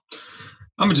 I'm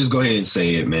going to just go ahead and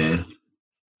say it, man.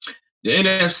 The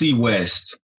NFC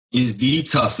West is the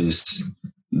toughest,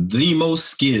 the most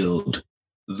skilled,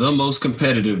 the most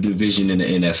competitive division in the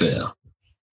NFL.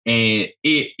 And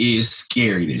it is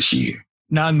scary this year.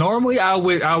 Now, normally I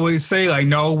would say, like,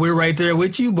 no, we're right there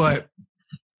with you, but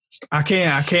I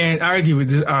can't argue with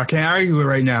this. I can't argue it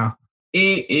right now.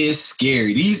 It is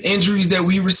scary. These injuries that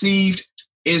we received,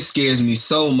 it scares me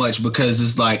so much because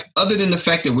it's like, other than the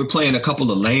fact that we're playing a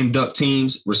couple of lame duck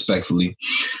teams, respectfully,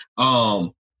 I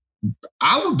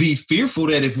would be fearful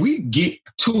that if we get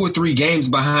 2 or 3 games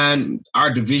behind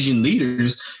our division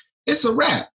leaders, it's a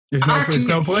wrap. There's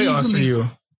no playoffs for you.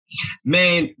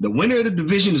 Man, the winner of the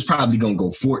division is probably going to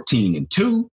go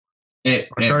 14-2. At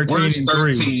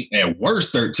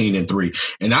worst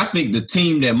 13-3. And I think the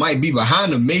team that might be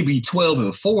behind them may be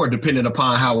 12-4, depending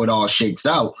upon how it all shakes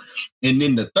out. And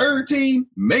then the third team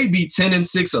may be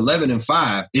 10-6,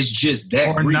 11-5. It's just that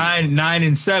or real.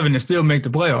 9-7 and still make the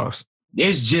playoffs.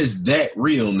 It's just that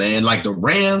real, man. Like the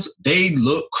Rams, they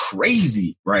look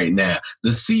crazy right now. The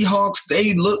Seahawks,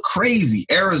 they look crazy.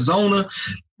 Arizona,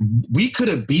 we could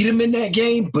have beat them in that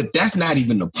game, but that's not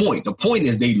even the point. The point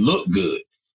is they look good.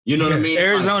 You know what I mean?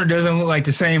 Arizona doesn't look like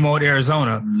the same old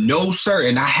Arizona. No, sir.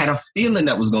 And I had a feeling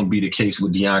that was going to be the case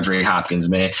with DeAndre Hopkins,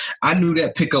 man. I knew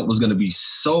that pickup was going to be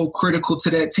so critical to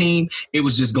that team. It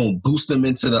was just going to boost them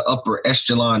into the upper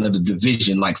echelon of the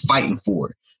division, like fighting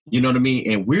for it. You know what I mean?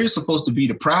 And we're supposed to be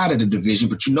the pride of the division,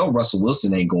 but you know Russell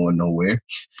Wilson ain't going nowhere.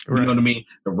 Right. You know what I mean?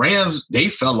 The Rams, they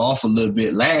fell off a little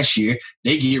bit last year.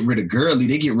 They get rid of Gurley.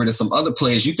 They get rid of some other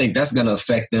players. You think that's going to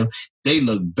affect them. They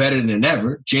look better than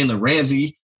ever. Jalen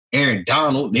Ramsey, Aaron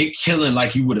Donald, they killing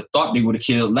like you would have thought they would have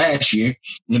killed last year.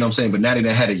 You know what I'm saying? But now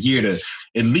they had a year to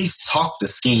at least talk the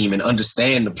scheme and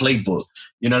understand the playbook.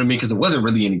 You know what I mean? Because it wasn't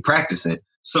really any practicing.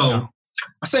 So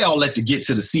I say all that to get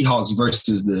to the Seahawks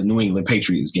versus the New England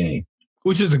Patriots game.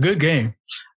 Which is a good game.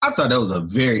 I thought that was a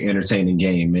very entertaining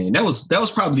game, man. That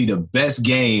was probably the best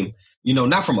game, you know,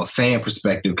 not from a fan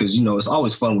perspective, because, you know, it's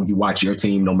always fun when you watch your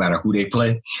team, no matter who they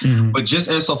play. Mm-hmm. But just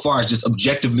insofar as just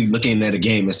objectively looking at a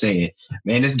game and saying,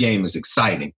 man, this game is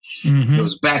exciting. Mm-hmm. It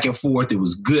was back and forth. It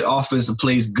was good offensive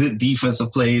plays, good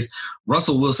defensive plays.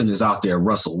 Russell Wilson is out there.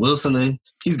 Russell Wilsoning.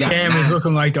 He's got Cam is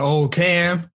looking like the old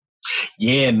Cam.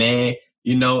 Yeah, man.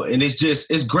 You know, and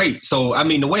it's great. So, I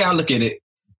mean, the way I look at it,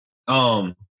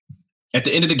 at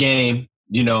the end of the game,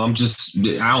 you know, I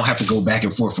don't have to go back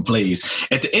and forth for plays.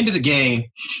 At the end of the game,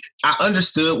 I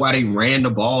understood why they ran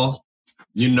the ball,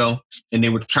 you know, and they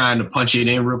were trying to punch it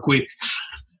in real quick.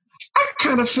 I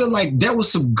kind of feel like that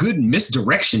was some good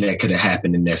misdirection that could have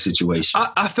happened in that situation.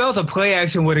 I felt a play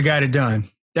action would have got it done.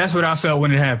 That's what I felt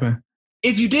when it happened.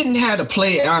 If you didn't have a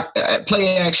play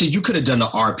action, you could have done an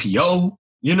RPO.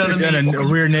 You know what I mean? A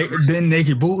rear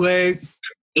naked bootleg.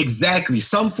 Exactly.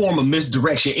 Some form of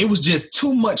misdirection. It was just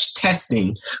too much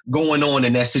testing going on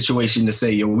in that situation to say,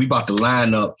 yo, we about to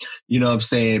line up, you know what I'm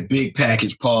saying, big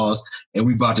package pause, and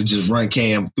we about to just run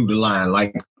Cam through the line.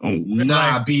 Like,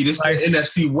 B, this like, the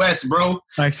NFC West, bro.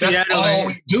 Like that's all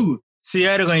we do.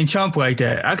 Seattle ain't chump like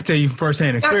that. I can tell you from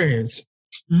firsthand experience.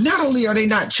 not only are they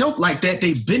not choked like that,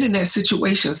 they've been in that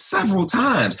situation several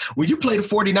times. When you play the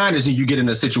 49ers and you get in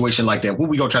a situation like that, what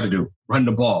we going to try to do? Run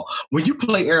the ball. When you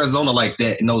play Arizona like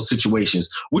that in those situations,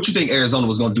 what you think Arizona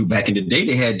was going to do back in the day?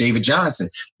 They had David Johnson.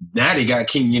 Now they got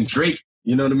Kenyon Drake.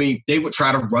 You know what I mean? They would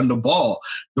try to run the ball.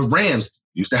 The Rams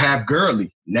used to have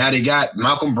Gurley. Now they got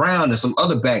Malcolm Brown and some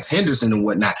other backs, Henderson and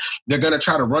whatnot. They're going to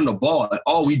try to run the ball. And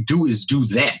all we do is do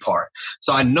that part.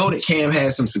 So I know that Cam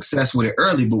had some success with it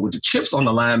early, but with the chips on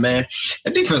the line, man,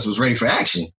 that defense was ready for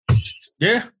action.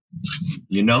 Yeah.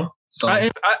 You know? So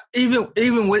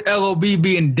even with LOB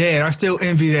being dead, I still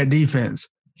envy that defense.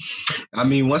 I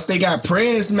mean, once they got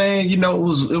Prez, man, you know,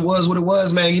 it was what it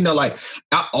was, man. You know, like,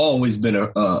 I've always been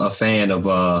a fan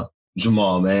of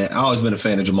Jamal, man. I've always been a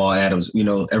fan of Jamal Adams, you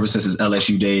know, ever since his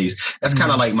LSU days. That's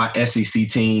kind of like my SEC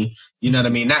team. You know what I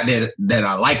mean? Not that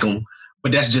I like them,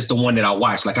 but that's just the one that I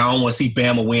watch. Like, I don't want to see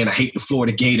Bama win. I hate the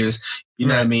Florida Gators. You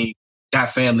know what I mean?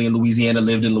 Got family in Louisiana,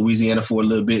 lived in Louisiana for a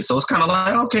little bit. So it's kind of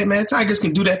like, okay, man, Tigers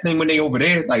can do that thing when they over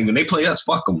there. Like, when they play us,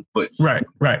 fuck them. But right.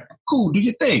 Cool, do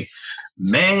your thing.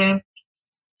 Man,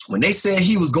 when they said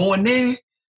he was going there,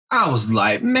 I was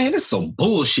like, man, this is some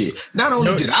bullshit. Not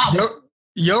only did I...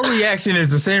 Your reaction is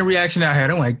the same reaction I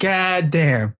had. I'm like, God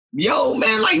damn. Yo,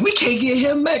 man, like, we can't get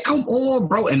him back. Come on,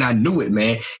 bro. And I knew it,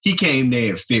 man. He came there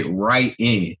and fit right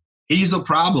in. He's a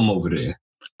problem over there.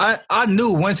 I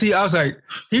knew once I was like,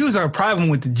 he was our problem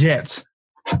with the Jets.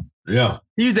 Yeah.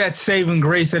 He was that saving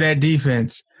grace of that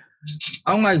defense.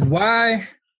 I'm like, why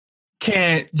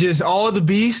can't just all the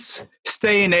beasts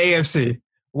stay in the AFC?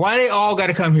 Why they all got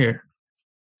to come here?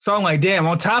 So I'm like, damn,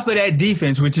 on top of that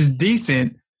defense, which is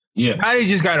decent, now they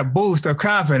just got a boost of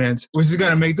confidence, which is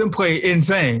going to make them play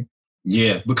insane.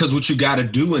 Yeah, because what you got to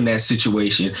do in that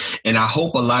situation, and I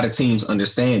hope a lot of teams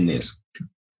understand this,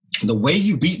 the way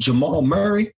you beat Jamal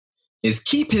Murray is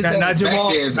keep his ass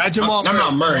back there. I'm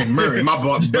not Murray, my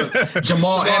boss.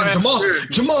 Jamal Adams.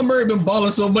 Jamal Murray been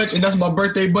balling so much, and that's my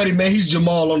birthday buddy, man. He's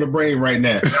Jamal on the brain right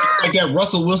now. Like that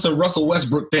Russell Wilson, Russell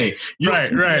Westbrook thing.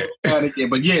 Right.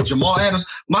 But yeah, Jamal Adams,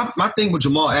 my thing with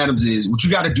Jamal Adams is what you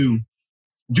got to do,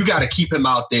 you got to keep him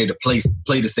out there to play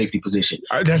the safety position.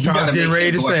 That's how I was getting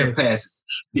ready to say. Passes.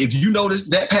 If you notice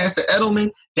that pass to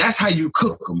Edelman, that's how you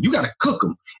cook him. You got to cook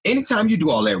him. Anytime you do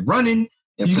all that running,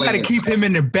 you got to keep him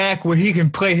in the back where he can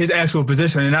play his actual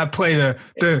position and not play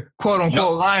the quote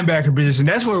unquote linebacker position.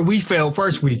 That's where we failed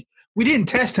first week. We didn't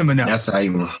test him enough.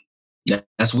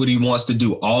 That's what he wants to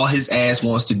do. All his ass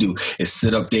wants to do is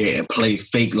sit up there and play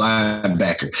fake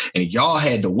linebacker. And y'all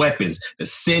had the weapons to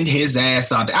send his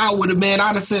ass out there. I'd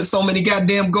have sent so many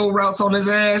goddamn go routes on his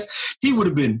ass. He would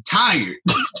have been tired.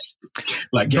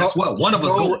 Like, guess what? One of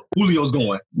us going. Julio's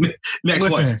going. Next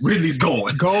one, Ridley's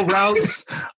going. Go routes.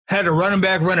 Had a running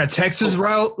back run a Texas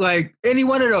route. Like, any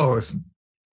one of those.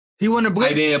 He want to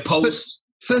blitz. Tight end post.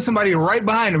 Send somebody right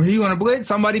behind him. He want to blitz.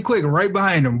 Somebody quick right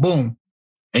behind him. Boom.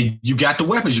 And you got the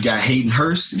weapons. You got Hayden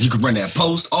Hurst. You can run that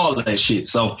post, all of that shit.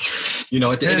 So, you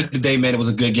know, at the end of the day, man, it was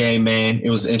a good game, man. It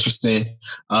was interesting.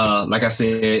 Like I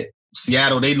said,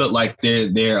 Seattle, they look like they're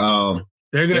gonna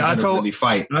really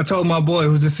fight. I told my boy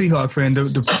who's a Seahawk fan,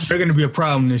 they're gonna be a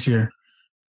problem this year.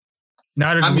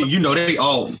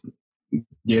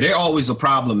 They're always a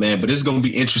problem, man. But it's going to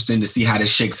be interesting to see how this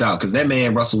shakes out because that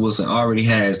man, Russell Wilson, already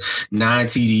has 9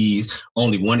 TDs,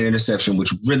 only 1 interception,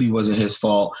 which really wasn't his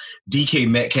fault. DK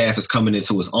Metcalf is coming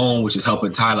into his own, which is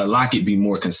helping Tyler Lockett be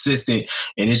more consistent.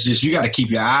 And it's just, you got to keep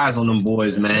your eyes on them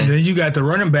boys, man. And then you got the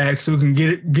running backs who can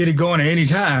get it going at any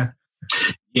time.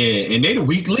 Yeah, and they're the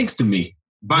weak links to me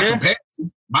by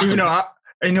comparison.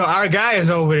 Our guy is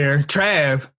over there,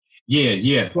 Trav.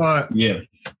 Yeah. But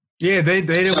yeah, they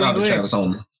the weak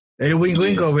link. They the weak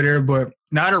link over there, but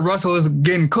now that Russell is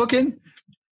getting cooking,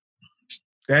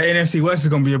 that NFC West is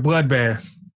going to be a bloodbath.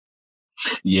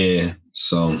 Yeah,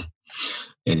 so,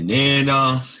 and then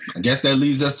I guess that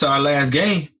leads us to our last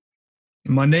game.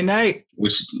 Monday night.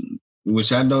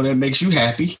 Which I know that makes you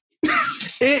happy.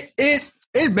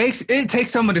 It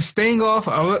takes some of the sting off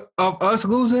of us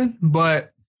losing,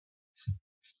 but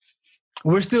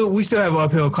we still have an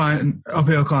uphill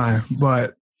climb,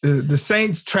 but the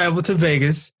Saints travel to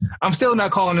Vegas. I'm still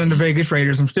not calling them the Vegas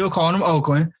Raiders. I'm still calling them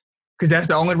Oakland because that's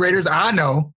the only Raiders I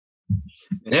know.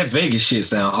 And that Vegas shit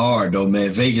sound hard, though, man.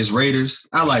 Vegas Raiders,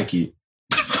 I like it.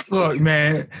 Look,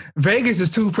 man, Vegas is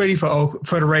too pretty for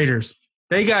the Raiders.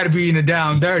 They got to be in the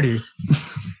down dirty.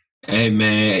 Hey,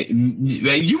 man,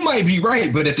 you might be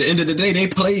right, but at the end of the day, they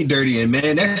played dirty, and,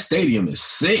 man, that stadium is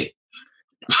sick.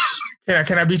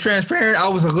 Can I be transparent? I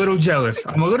was a little jealous.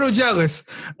 I'm a little jealous.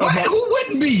 Who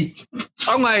wouldn't be?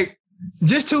 I'm like,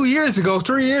 just 3 years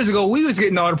ago, we was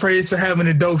getting all the praise for having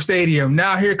a dope stadium.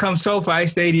 Now here comes SoFi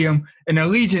Stadium and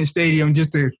Allegiant Stadium.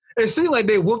 It seemed like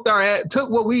they whooped our ass, took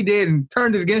what we did and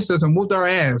turned it against us and whooped our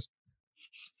ass.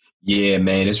 Yeah,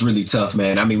 man, it's really tough,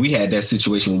 man. I mean, we had that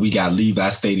situation when we got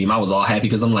Levi's Stadium. I was all happy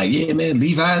because I'm like, yeah, man,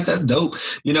 Levi's, that's dope.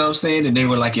 You know what I'm saying? And they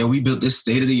were like, yo, we built this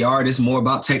state of the art. It's more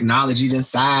about technology than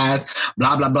size,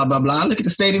 blah, blah, blah, blah, blah. Look at the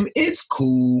stadium. It's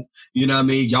cool. You know what I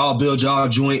mean? Y'all build y'all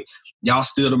joint. Y'all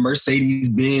steal the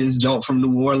Mercedes-Benz joint from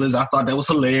New Orleans. I thought that was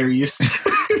hilarious.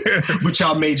 But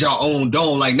y'all made y'all own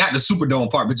dome, like not the Superdome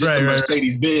part, but just the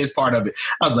Mercedes-Benz part of it.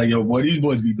 I was like, yo, boy, these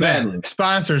boys be battling.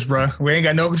 Sponsors, bro. We ain't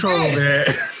got no control over that.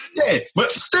 Yeah,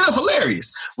 but still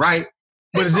hilarious, right?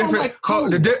 But the difference, like, cool.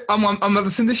 I'm about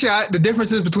to send the shot. The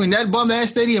differences between that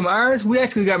bum-ass stadium and ours, we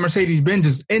actually got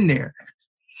Mercedes-Benzes in there.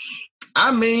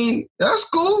 I mean, that's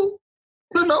cool.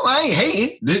 No, I ain't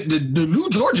hating. The new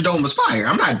Georgia Dome is fire.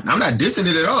 I'm not dissing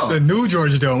it at all. The new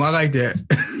Georgia Dome, I like that.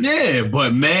 Yeah,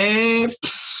 but man,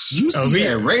 you see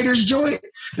that Raiders joint?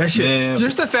 That shit. Man.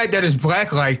 Just the fact that it's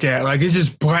black like that, like it's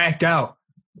just blacked out.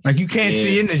 Like you can't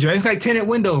see in the joint. It's like tinted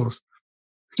windows.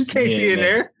 You can't see in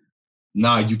there.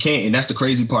 Nah, you can't. And that's the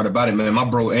crazy part about it, man. My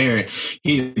bro Aaron,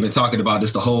 he had been talking about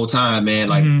this the whole time, man.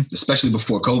 Like, especially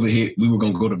before COVID hit, we were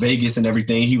going to go to Vegas and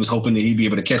everything. He was hoping that he'd be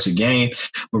able to catch a game.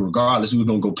 But regardless, we were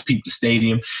going to go peep the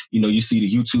stadium. You know, you see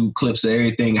the YouTube clips of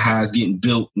everything, how it's getting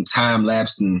built and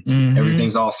time-lapsed and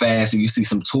everything's all fast. And you see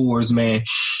some tours, man.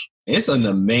 It's an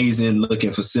amazing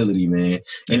looking facility, man.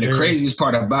 And the craziest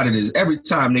part about it is every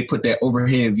time they put that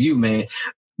overhead view, man,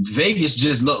 Vegas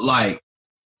just looked like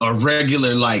a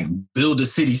regular, like, build a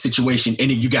city situation,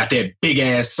 and then you got that big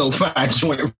ass SoFi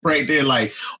joint right there.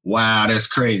 Like, wow, that's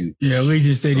crazy. Yeah,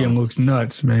 Legion Stadium looks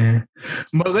nuts, man.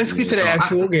 But let's get to the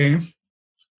actual game.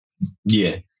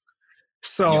 Yeah.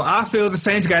 So I feel the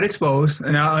Saints got exposed,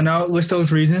 and I'll list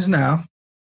those reasons now.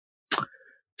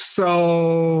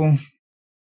 So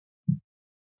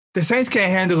the Saints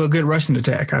can't handle a good rushing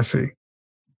attack, I see.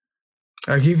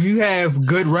 Like, if you have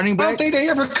good running backs, I don't think they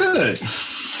ever could.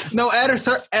 No, at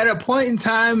a point in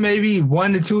time, maybe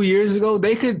 1 to 2 years ago,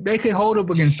 they could hold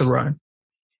up against the run.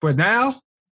 But now,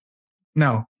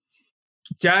 no.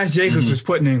 Josh Jacobs was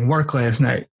putting in work last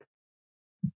night.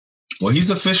 Well,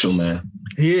 he's official, man.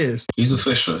 He is. He's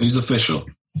official.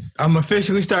 I'm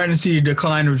officially starting to see a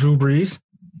decline of Drew Brees.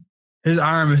 His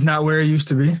arm is not where it used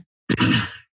to be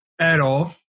at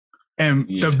all. And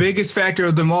the biggest factor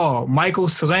of them all, Michael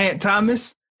Slant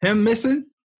Thomas, him missing,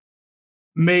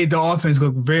 made the offense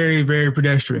look very, very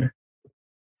pedestrian.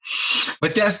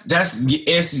 But that's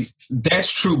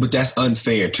true, but that's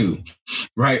unfair too,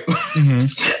 right?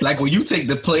 Like when you take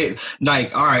the play,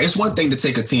 like, all right, it's one thing to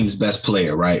take a team's best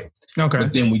player, right? Okay.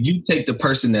 But then when you take the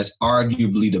person that's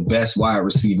arguably the best wide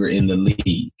receiver in the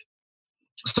league,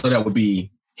 so that would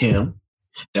be him,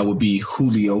 that would be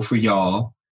Julio for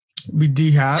y'all, be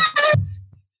D-Hop.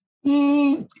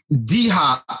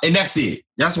 D-Hop, and that's it.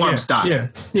 That's why I'm stopping.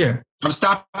 Yeah. I'm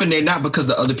stopping there not because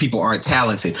the other people aren't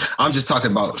talented. I'm just talking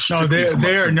about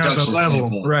they're another level,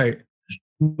 standpoint. Right?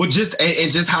 But just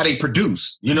how they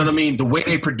produce. You know what I mean? The way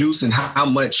they produce and how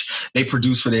much they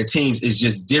produce for their teams is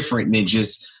just different than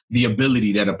just the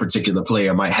ability that a particular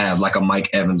player might have, like a Mike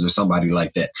Evans or somebody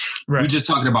like that. Right. We're just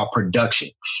talking about production.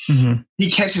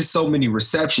 He catches so many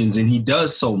receptions and he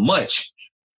does so much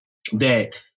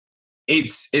that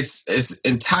it's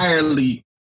entirely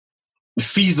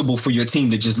feasible for your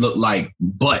team to just look like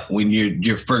butt when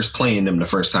you're first playing them the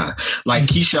first time. Like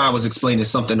Keyshawn was explaining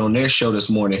something on their show this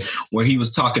morning where he was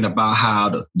talking about how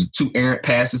the two errant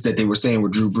passes that they were saying were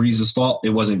Drew Brees' fault.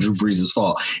 It wasn't Drew Brees'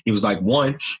 fault. He was like,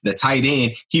 one, the tight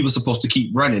end, he was supposed to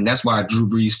keep running. That's why Drew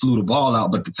Brees flew the ball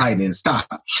out, but the tight end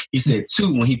stopped. He said,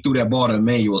 two, when he threw that ball to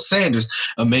Emmanuel Sanders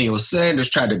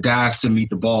tried to dive to meet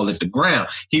the ball at the ground.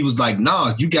 He was like,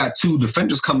 nah, you got two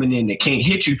defenders coming in that can't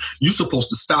hit you. You're supposed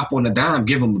to stop on the dime,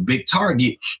 give them a big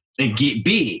target and get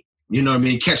big. You know what I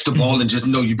mean? Catch the ball and just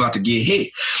know you're about to get hit.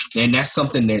 And that's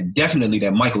something that definitely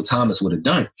that Michael Thomas would have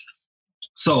done.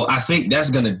 So I think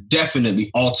that's going to definitely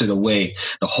alter the way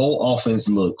the whole offense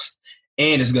looks.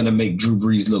 And it's going to make Drew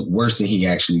Brees look worse than he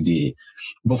actually did.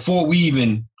 Before we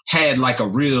even had like a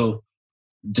real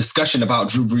discussion about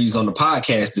Drew Brees on the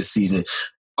podcast this season,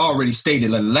 already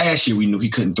stated that last year we knew he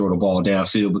couldn't throw the ball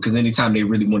downfield because anytime they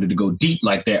really wanted to go deep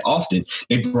like that often,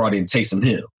 they brought in Taysom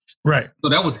Hill. Right. So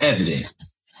that was evident.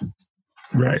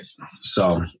 Right.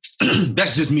 So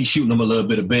that's just me shooting him a little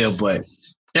bit of bail, but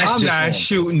I'm not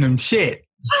shooting them shit.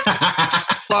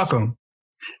 Fuck them.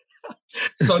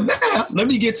 So now let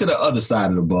me get to the other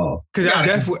side of the ball. Because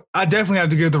I definitely have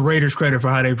to give the Raiders credit for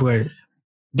how they played.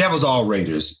 That was all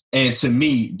Raiders. And to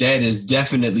me, that is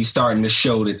definitely starting to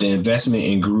show that the investment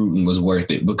in Gruden was worth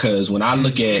it. Because when I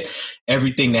look at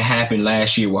everything that happened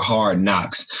last year with Hard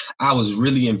Knocks, I was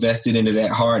really invested into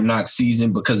that Hard Knocks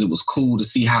season because it was cool to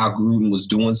see how Gruden was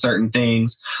doing certain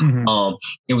things. Mm-hmm.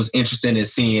 It was interesting in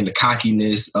seeing the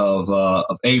cockiness of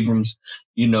Abrams,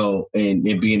 you know, and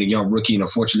being a young rookie. And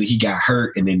unfortunately, he got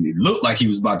hurt. And then it looked like he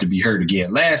was about to be hurt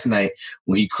again last night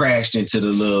when he crashed into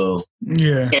the little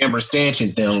camera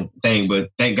stanchion thing. But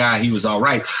thank God he was all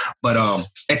right. But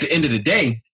at the end of the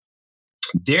day,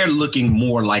 they're looking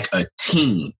more like a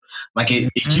team. Like it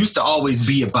used to always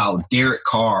be about Derek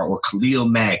Carr or Khalil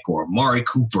Mack or Amari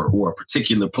Cooper or a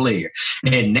particular player.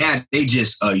 And now they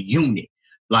just a unit.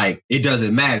 Like, it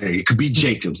doesn't matter. It could be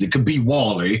Jacobs. It could be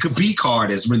Waller. It could be Carr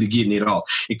that's really getting it off.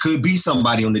 It could be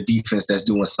somebody on the defense that's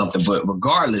doing something. But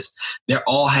regardless, they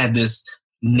all had this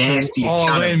nasty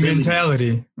accountability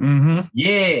mentality. Mm-hmm.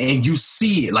 Yeah, and you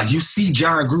see it. Like, you see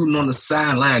John Gruden on the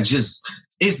sideline. Just,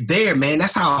 it's there, man.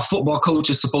 That's how a football coach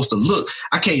is supposed to look.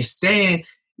 I can't stand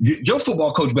 – your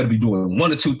football coach better be doing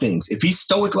one or two things. If he's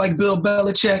stoic like Bill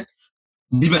Belichick,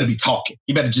 he better be talking.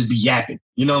 He better just be yapping.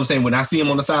 You know what I'm saying? When I see him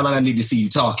on the sideline, I need to see you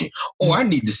talking. Or I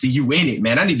need to see you in it,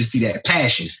 man. I need to see that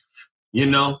passion, you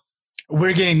know?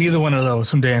 We're getting neither one of those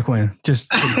from Dan Quinn.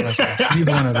 Just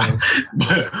neither one of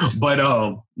those. But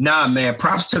nah, man.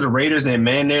 Props to the Raiders, and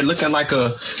man, they're looking like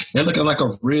a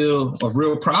real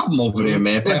problem over there,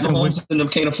 man. Pat Mahomes and them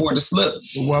can't afford to slip.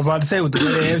 Well, I'm about to say with the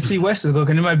way the AFC West is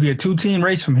looking, it might be a 2-team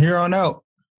race from here on out.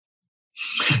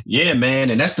 Yeah,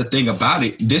 man. And that's the thing about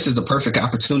it. This is the perfect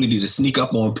opportunity to sneak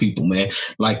up on people, man.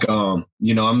 Like,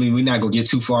 you know, I mean, we're not going to get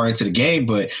too far into the game,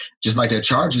 but just like that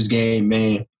Chargers game,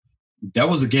 man, that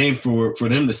was a game for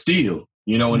them to steal,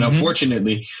 you know, and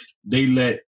unfortunately they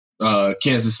let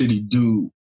Kansas City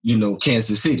do, you know,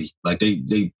 Kansas City. Like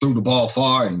they threw the ball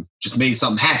far and just made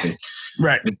something happen.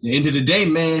 Right. At the end of the day,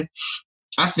 man,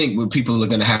 I think what people are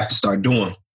going to have to start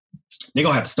doing, they're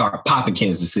going to have to start popping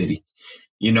Kansas City.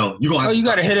 You know, you're gonna. You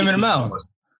got to hit them in the mouth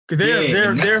because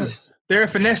they're a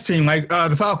finesse team like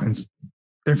the Falcons.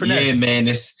 They're finesse. Yeah, man.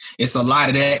 It's a lot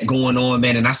of that going on,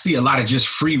 man, and I see a lot of just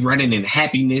free running and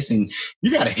happiness, and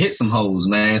you got to hit some hoes,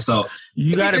 man. So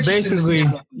you got to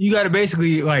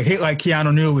basically like hit like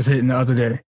Keanu Neal was hitting the other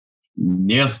day.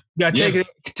 Yeah, you got to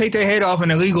take their head off in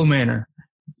a legal manner.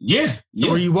 Yeah,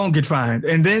 or you won't get fined,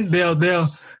 and then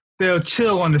they'll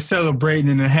chill on the celebrating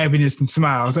and the happiness and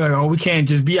smiles. Like, oh, we can't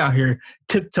just be out here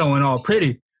tiptoeing all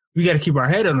pretty. We got to keep our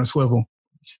head on a swivel.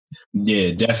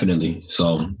 Yeah, definitely.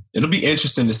 So it'll be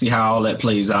interesting to see how all that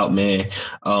plays out, man.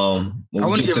 I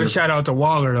want to give a shout out to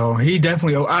Waller, though. He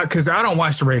definitely, because I don't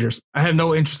watch the Raiders. I have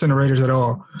no interest in the Raiders at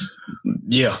all.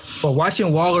 Yeah. But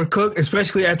watching Waller cook,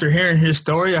 especially after hearing his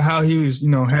story of how he was, you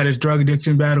know, had his drug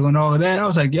addiction battle and all of that, I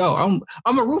was like, yo,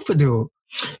 I'm a root for dude.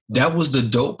 That was the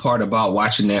dope part about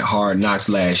watching that Hard Knocks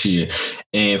last year.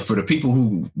 And for the people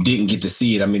who didn't get to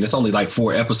see it, I mean, it's only like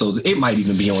 4 episodes. It might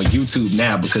even be on YouTube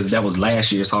now because that was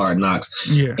last year's Hard Knocks.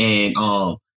 Yeah. And,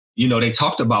 you know, they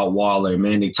talked about Waller,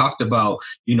 man. They talked about,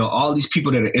 you know, all these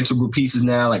people that are integral pieces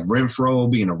now, like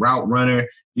Renfro being a route runner,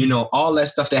 you know, all that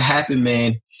stuff that happened,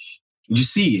 man. You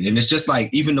see it. And it's just like,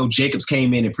 even though Jacobs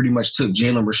came in and pretty much took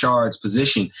Jalen Richard's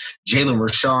position, Jalen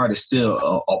Richard is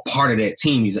still a part of that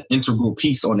team. He's an integral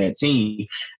piece on that team.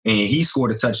 And he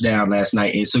scored a touchdown last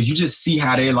night. And so you just see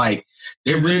how they're like,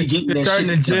 they're really getting that starting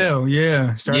shit. To gel.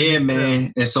 Yeah. Yeah,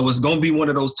 man. And so it's going to be one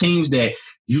of those teams that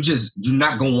you're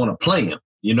not going to want to play them.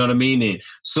 You know what I mean? And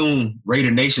soon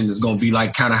Raider Nation is going to be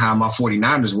like kind of how my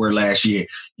 49ers were last year.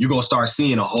 You're going to start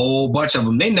seeing a whole bunch of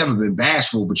them. They never been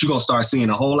bashful, but you're going to start seeing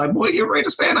a whole like, boy, you're a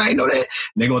Raiders fan. I ain't know that. And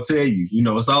they're going to tell you, you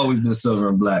know, it's always been silver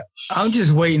and black. I'm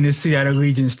just waiting to see at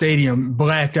Allegiant Stadium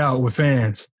blacked out with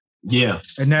fans. Yeah.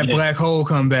 And that black hole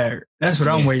come back. That's what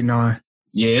I'm waiting on.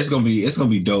 Yeah, it's going to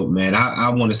be dope, man. I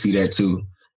want to see that too.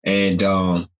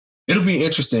 And, it'll be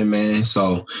interesting, man.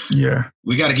 So yeah,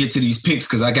 we got to get to these picks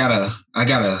because I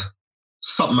got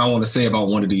something I want to say about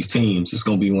one of these teams. It's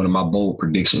going to be one of my bold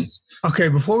predictions. Okay,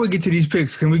 before we get to these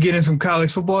picks, can we get in some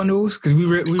college football news? Because we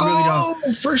really don't.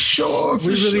 Oh, for sure. We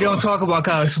really don't talk about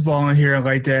college football in here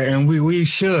like that, and we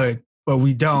should, but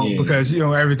we don't because, you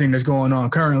know, everything that's going on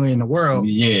currently in the world.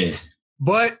 Yeah.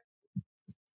 But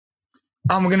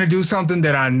I'm going to do something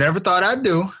that I never thought I'd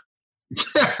do.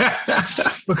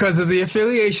 Because of the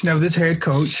affiliation of this head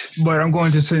coach, but I'm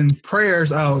going to send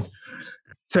prayers out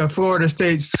to Florida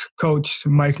State's coach,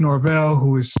 Mike Norvell,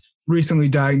 who was recently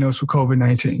diagnosed with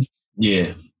COVID-19.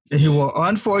 Yeah. And he will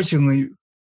unfortunately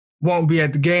won't be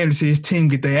at the game to see his team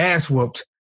get their ass whooped.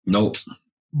 Nope.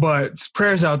 But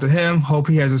prayers out to him. Hope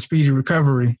he has a speedy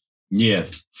recovery. Yeah.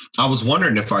 I was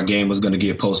wondering if our game was going to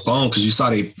get postponed because you saw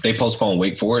they postponed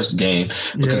Wake Forest game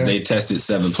because they tested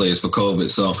 7 players for COVID.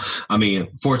 So, I mean,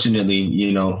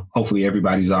 fortunately, hopefully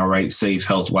everybody's all right, safe,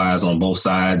 health-wise on both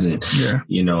sides. And,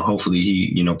 hopefully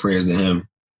he, prayers to him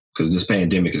because this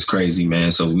pandemic is crazy,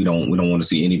 man. So we don't want to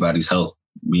see anybody's health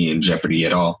be in jeopardy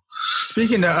at all.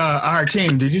 Speaking of our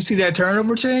team, did you see that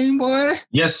turnover chain, boy?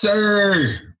 Yes,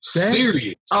 sir.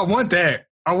 Serious. I want that.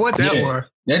 One.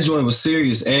 That joint was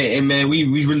serious, and man,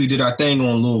 we really did our thing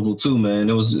on Louisville too, man.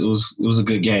 It was a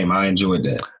good game. I enjoyed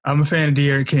that. I'm a fan of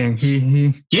De'Aaron King.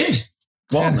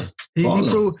 Balling.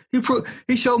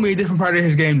 He showed me a different part of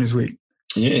his game this week.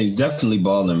 Yeah, he's definitely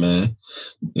balling, man.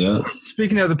 Yeah.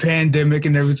 Speaking of the pandemic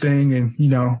and everything, and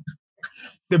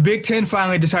the Big Ten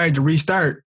finally decided to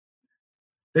restart.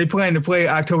 They plan to play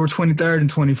October 23rd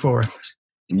and 24th.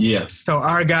 Yeah. So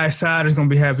our guy Side is going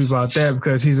to be happy about that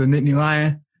because he's a Nittany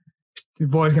Lion. The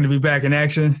boy's going to be back in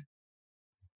action.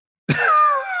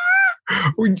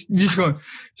 We're just going.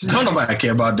 Don't nobody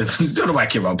care about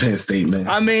Penn State, man.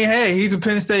 I mean, hey, he's a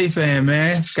Penn State fan,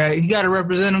 man. He got to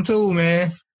represent them too,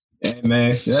 man. Hey,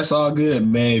 man, that's all good,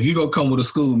 man. If you go come with a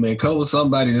school, man, come with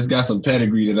somebody that's got some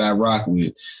pedigree that I rock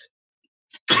with.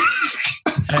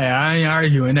 Hey, I ain't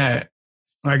arguing that.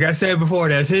 Like I said before,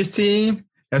 that's his team.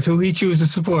 That's who he chooses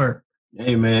to support.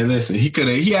 Hey, man, listen, he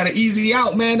had an easy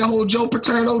out, man. The whole Joe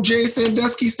Paterno, Jerry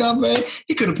Sandusky stuff, man.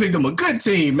 He could have picked him a good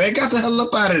team, man. Got the hell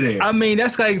up out of there. I mean,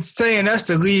 that's like saying us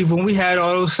to leave when we had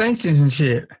all those sanctions and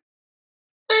shit. Man,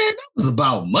 that was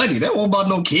about money. That wasn't about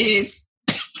no kids.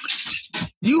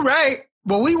 You right,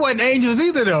 but we wasn't angels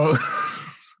either, though. Man,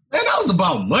 that was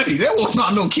about money. That wasn't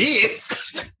about no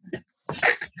kids.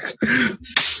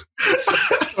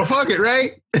 Well, fuck it,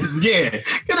 right? Yeah.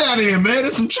 Get out of here, man.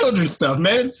 There's some children's stuff,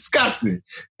 man. It's disgusting.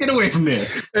 Get away from there.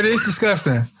 It is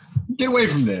disgusting. Get away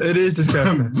from there. It is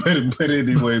disgusting. but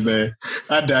anyway, man,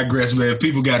 I digress, man.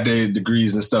 People got their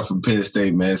degrees and stuff from Penn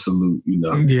State, man. Salute,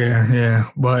 Yeah.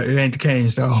 But it ain't the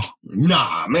Canes, though.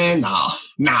 Nah, man, nah.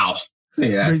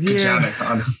 Yeah.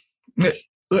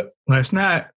 Let's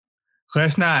not.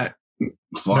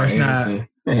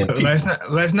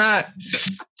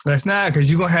 Let's not, because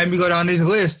you're going to have me go down this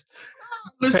list.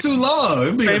 It's too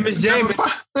long. Famous James.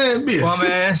 Bum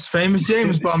ass. Famous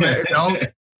James, bum ass.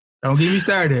 Don't get me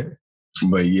started.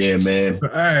 But yeah, man. All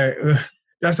right.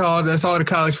 That's all the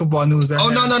college football news. No.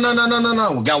 We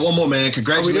got one more, man.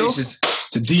 Congratulations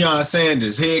to Deion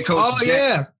Sanders, head coach. Oh,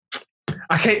 yeah.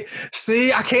 I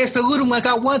can't salute him like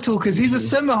I want to because he's a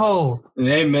Seminole.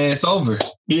 Hey, man, it's over.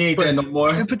 He ain't that no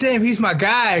more. But damn, he's my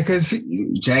guy because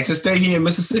Jackson State here in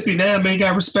Mississippi now, man,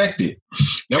 got respected.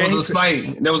 There was a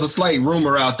slight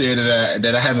rumor out there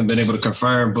that I haven't been able to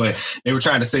confirm, but they were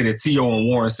trying to say that T.O. and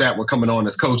Warren Sapp were coming on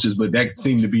as coaches, but that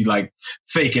seemed to be like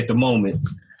fake at the moment.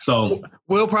 So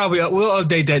we'll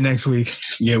update that next week.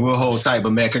 Yeah, we'll hold tight.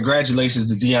 But, man, congratulations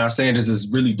to Deion Sanders.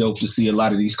 It's really dope to see a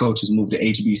lot of these coaches move to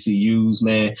HBCUs,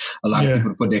 man. A lot of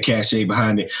people put their cachet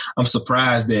behind it. I'm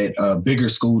surprised that a bigger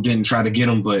school didn't try to get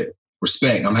him, but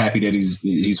respect. I'm happy that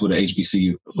he's with a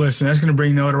HBCU. Listen, that's going to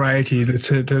bring notoriety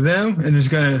to them, and it's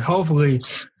going to hopefully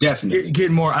definitely get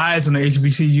more eyes on the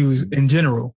HBCUs in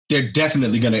general. They're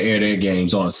definitely going to air their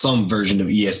games on some version of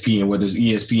ESPN, whether it's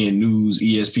ESPN News,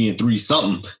 ESPN3,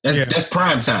 something. That's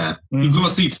prime time. Mm-hmm. You're going to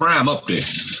see prime up there.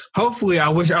 Hopefully, I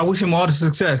wish him all the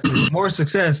success. Because more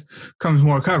success comes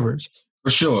more coverage. For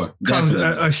sure. Comes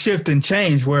a shift and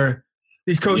change where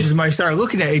these coaches might start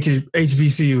looking at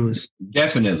HBCUs.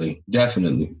 Definitely.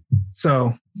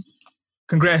 So,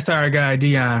 congrats to our guy,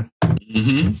 Deion.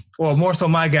 Mm-hmm. Well, more so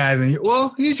my guy than you.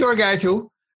 Well, he's your guy,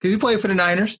 too, because he played for the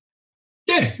Niners.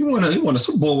 Yeah, he won a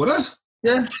Super Bowl with us.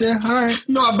 Yeah, all right.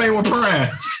 No, I bang with prime.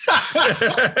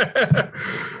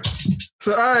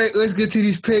 So, all right, let's get to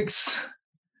these picks.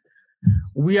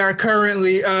 We are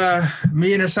currently,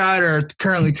 me and Asad are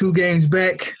currently 2 games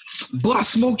back. But I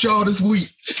smoked y'all this week.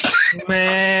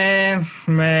 Man.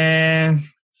 Nah,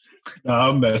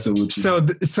 I'm messing with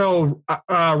you. So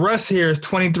Russ here is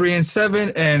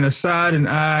 23-7, and Asad and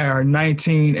I are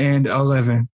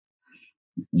 19-11.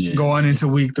 Yeah. Going into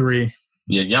week 3.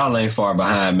 Yeah, y'all ain't far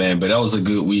behind, man. But that was a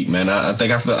good week, man. I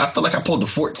feel like I pulled the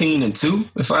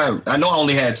 14-2. I know I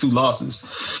only had 2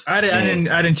 losses. I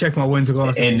didn't check my wins and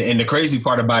losses. And the crazy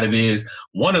part about it is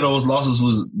one of those losses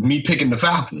was me picking the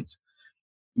Falcons,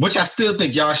 which I still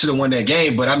think y'all should have won that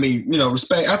game. But I mean,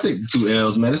 respect. I'll take 2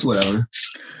 L's, man. It's whatever.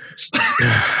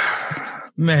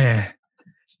 Man.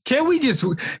 Can we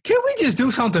just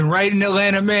do something right in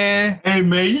Atlanta, man? Hey,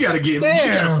 man, you gotta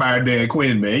fire Dan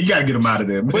Quinn, man. You gotta get him out of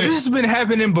there, man. But this has been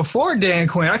happening before Dan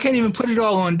Quinn. I can't even put it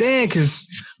all on Dan because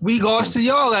we lost to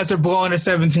y'all after blowing a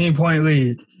 17-point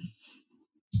lead.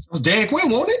 was Dan Quinn,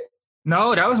 wasn't it?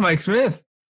 No, that was Mike Smith.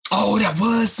 Oh, that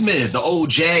was Smith, the old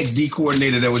Jags D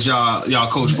coordinator that was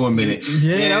y'all coach for a minute.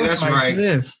 Yeah, that's Mike right.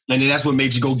 Smith. And then that's what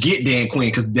made you go get Dan Quinn,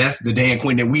 because that's the Dan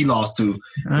Quinn that we lost to.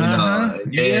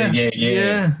 Yeah.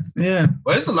 Well,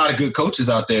 there's a lot of good coaches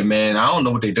out there, man. I don't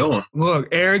know what they're doing. Look,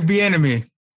 Eric Bieniemy,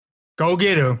 go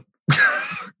get him.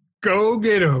 Go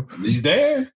get him. He's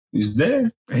there.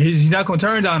 He's not going to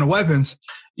turn down the weapons.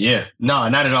 Yeah, no,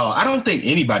 not at all. I don't think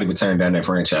anybody would turn down that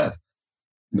franchise.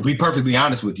 To be perfectly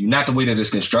honest with you, not the way that it's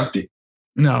constructed.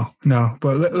 No.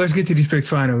 But let's get to these picks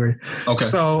finally. Okay.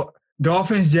 So,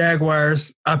 Dolphins,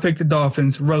 Jaguars. I picked the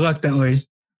Dolphins reluctantly.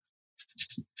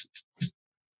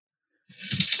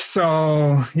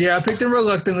 So, yeah, I picked them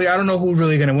reluctantly. I don't know who's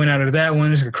really going to win out of that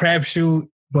one. It's a crapshoot,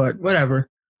 but whatever.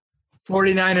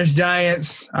 49ers,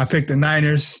 Giants. I picked the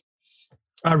Niners.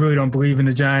 I really don't believe in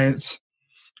the Giants.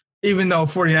 Even though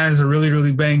 49ers are really,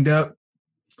 really banged up,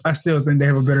 I still think they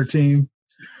have a better team.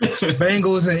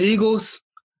 Bengals and Eagles.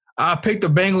 I picked the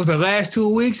Bengals the last 2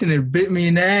 weeks, and it bit me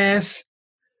in the ass.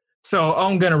 So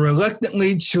I'm going to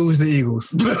reluctantly choose the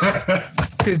Eagles.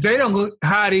 Because they don't look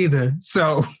hot either.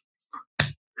 So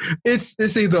it's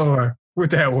either or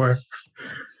with that one.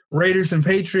 Raiders and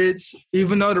Patriots.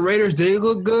 Even though the Raiders did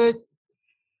look good,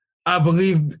 I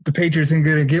believe the Patriots are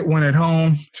going to get one at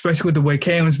home, especially with the way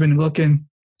Cam's been looking.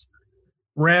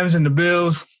 Rams and the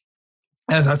Bills.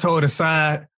 As I told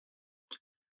Asad,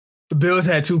 the Bills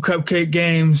had 2 cupcake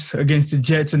games against the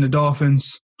Jets and the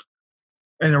Dolphins,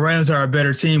 and the Rams are a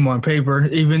better team on paper.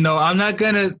 Even though I'm not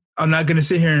gonna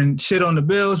sit here and shit on the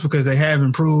Bills because they have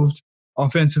improved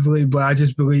offensively, but I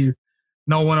just believe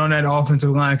no one on that offensive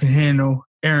line can handle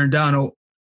Aaron Donald,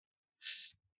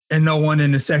 and no one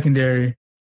in the secondary,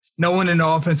 no one in the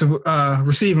offensive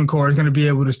receiving core is going to be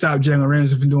able to stop Jalen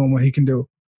Ramsey from doing what he can do.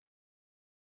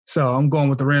 So I'm going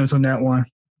with the Rams on that one.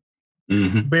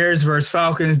 Mm-hmm. Bears versus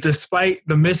Falcons. Despite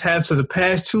the mishaps of the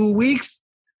past 2 weeks,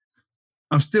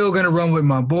 I'm still going to run with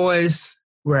my boys.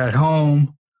 We're at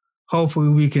home. Hopefully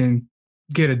we can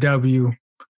get a W.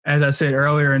 As I said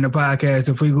earlier in the podcast,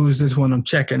 if we lose this one, I'm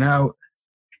checking out.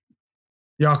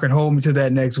 Y'all can hold me to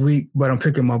that next week, but I'm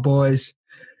picking my boys.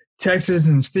 Texans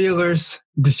and Steelers.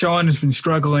 Deshaun has been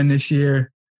struggling this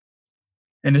year.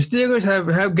 And the Steelers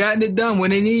have gotten it done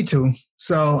when they need to.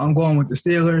 So I'm going with the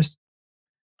Steelers.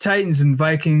 Titans and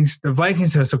Vikings. The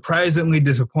Vikings have surprisingly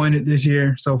disappointed this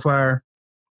year so far.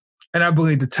 And I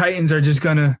believe the Titans are just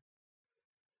going to,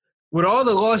 with all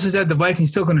the losses that the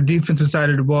Vikings took on the defensive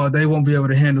side of the ball, they won't be able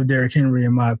to handle Derrick Henry,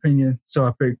 in my opinion. So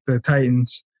I picked the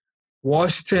Titans.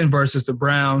 Washington versus the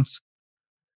Browns.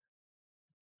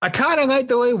 I kind of like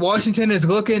the way Washington is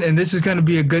looking, and this is going to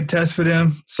be a good test for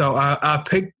them. So I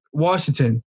picked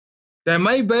Washington. That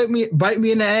might bite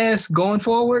me in the ass going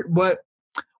forward, but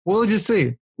we'll just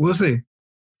see. We'll see.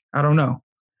 I don't know.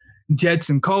 Jets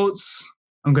and Colts.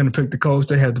 I'm going to pick the Colts.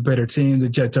 They have the better team. The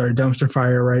Jets are a dumpster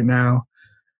fire right now.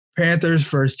 Panthers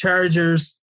versus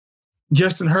Chargers.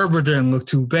 Justin Herbert didn't look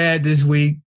too bad this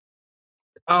week.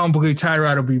 I don't believe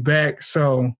Tyrod will be back.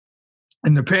 So,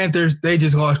 and the Panthers, they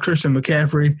just lost Christian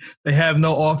McCaffrey. They have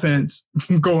no offense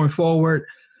going forward.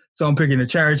 So I'm picking the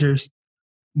Chargers.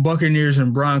 Buccaneers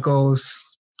and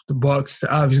Broncos. The Bucs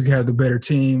obviously have the better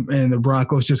team, and the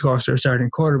Broncos just lost their starting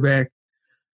quarterback.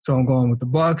 So I'm going with the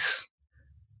Bucs.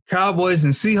 Cowboys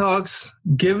and Seahawks.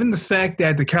 Given the fact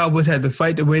that the Cowboys had to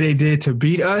fight the way they did to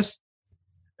beat us,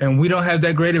 and we don't have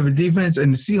that great of a defense,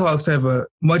 and the Seahawks have a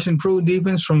much improved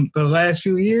defense from the last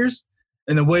few years,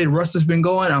 and the way Russ has been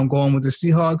going, I'm going with the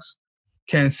Seahawks.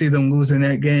 Can't see them losing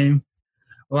that game.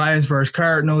 Lions versus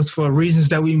Cardinals. For reasons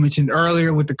that we mentioned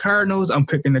earlier with the Cardinals, I'm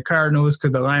picking the Cardinals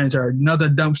because the Lions are another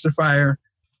dumpster fire.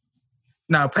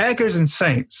 Now, Packers and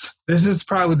Saints. This is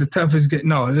probably the toughest game.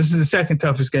 No, this is the second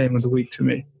toughest game of the week to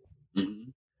me.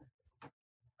 Mm-hmm.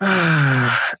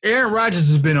 Aaron Rodgers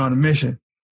has been on a mission.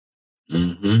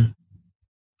 Mm-hmm.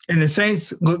 And the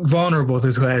Saints look vulnerable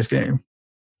this last game.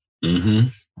 Mm-hmm.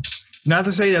 Not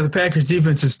to say that the Packers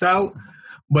defense is stout,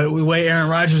 but the way Aaron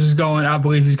Rodgers is going, I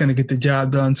believe he's going to get the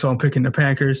job done, so I'm picking the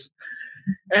Packers.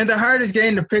 And the hardest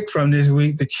game to pick from this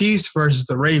week, the Chiefs versus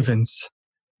the Ravens.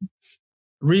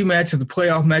 Rematch of the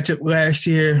playoff matchup last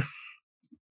year.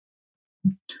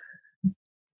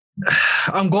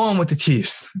 I'm going with the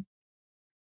Chiefs.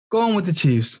 Going with the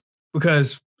Chiefs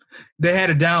because they had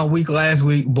a down week last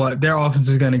week, but their offense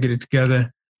is going to get it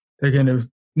together. They're going to,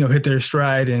 hit their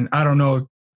stride, and I don't know if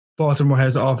Baltimore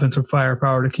has the offensive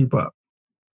firepower to keep up.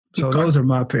 So those are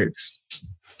my picks.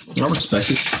 I respect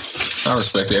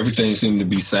it. Everything seemed to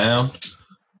be sound.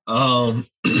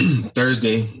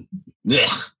 Thursday,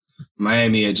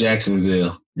 Miami at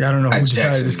Jacksonville. Yeah, I don't know who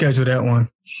decided to schedule that one.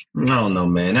 I don't know,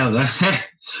 man. That was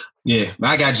yeah.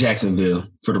 I got Jacksonville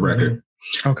for the record.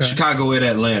 Okay. Chicago at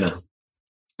Atlanta.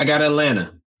 I got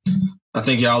Atlanta. I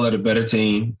think y'all are the better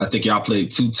team. I think y'all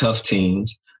played two tough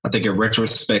teams. I think in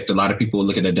retrospect, a lot of people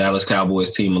look at the Dallas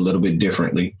Cowboys team a little bit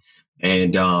differently.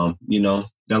 And,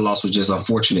 that loss was just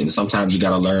unfortunate. And sometimes you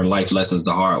got to learn life lessons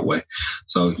the hard way.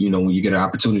 So, when you get an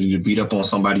opportunity to beat up on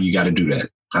somebody, you got to do that.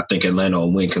 I think Atlanta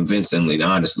will win convincingly,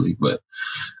 honestly. But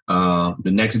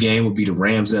the next game will be the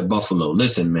Rams at Buffalo.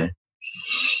 Listen, man.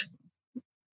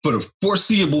 For the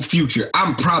foreseeable future,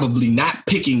 I'm probably not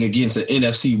picking against an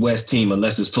NFC West team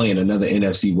unless it's playing another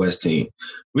NFC West team.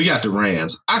 We got the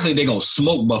Rams. I think they're going to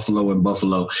smoke Buffalo in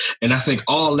Buffalo. And I think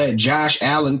all that Josh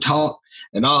Allen talk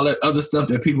and all that other stuff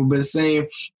that people have been saying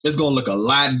is going to look a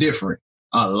lot different.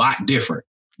 A lot different.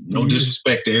 No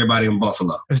disrespect to everybody in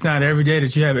Buffalo. It's not every day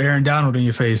that you have Aaron Donald in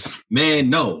your face.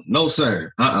 Man, no. No,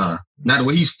 sir. Not the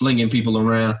way he's flinging people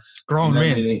around. Grown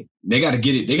men. They got to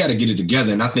get it. They got to get it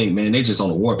together. And I think, man, they just on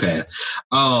a warpath.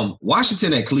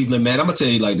 Washington and Cleveland, man, I'm going to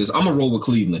tell you like this. I'm going to roll with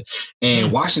Cleveland.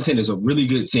 And Washington is a really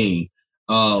good team.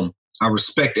 I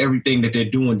respect everything that they're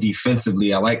doing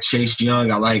defensively. I like Chase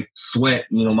Young. I like Sweat,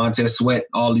 Montez Sweat,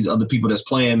 all these other people that's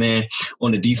playing, man,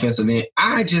 on the defensive end.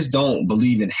 I just don't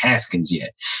believe in Haskins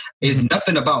yet. There's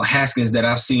nothing about Haskins that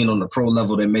I've seen on the pro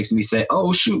level that makes me say,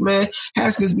 oh, shoot, man,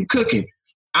 Haskins be cooking.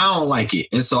 I don't like it.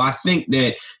 And so I think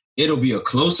that it'll be a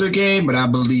closer game, but I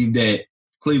believe that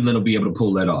Cleveland will be able to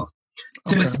pull that off.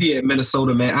 Tennessee at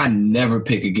Minnesota, man, I never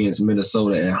pick against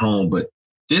Minnesota at home, but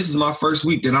this is my first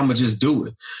week that I'm going to just do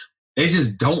it. They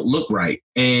just don't look right.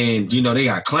 And, they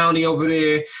got Clowney over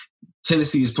there.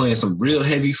 Tennessee is playing some real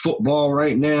heavy football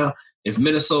right now. If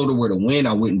Minnesota were to win,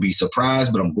 I wouldn't be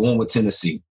surprised, but I'm going with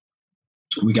Tennessee.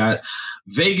 We got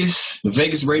Vegas, the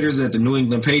Vegas Raiders at the New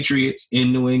England Patriots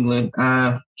in New England.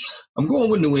 I'm going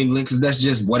with New England because that's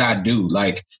just what I do.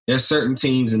 Like, there's certain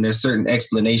teams and there's certain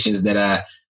explanations that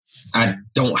I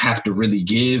don't have to really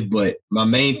give, but my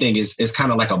main thing is it's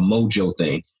kind of like a mojo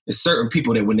thing. There's certain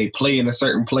people that when they play in a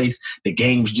certain place, the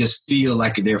games just feel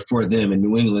like they're for them. And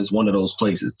New England is one of those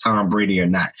places, Tom Brady or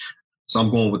not. So I'm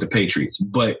going with the Patriots.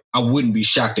 But I wouldn't be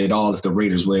shocked at all if the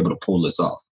Raiders were able to pull this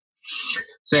off.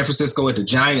 San Francisco at the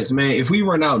Giants, man. If we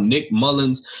run out Nick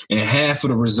Mullins and half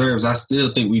of the reserves, I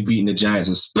still think we've beaten the Giants,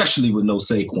 especially with no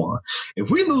Saquon.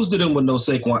 If we lose to them with no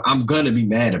Saquon, I'm going to be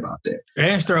mad about that.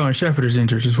 And Sterling Shepard is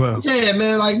injured as well. Yeah,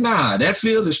 man. That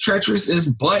field is treacherous. It's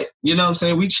butt. You know what I'm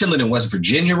saying? We chilling in West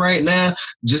Virginia right now,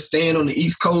 just staying on the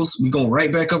East Coast. We going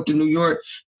right back up to New York,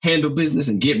 handle business,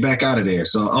 and get back out of there.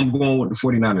 So I'm going with the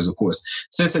 49ers, of course.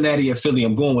 Cincinnati at Philly,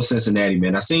 I'm going with Cincinnati,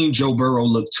 man. I seen Joe Burrow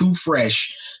look too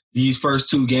fresh these first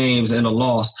two games and a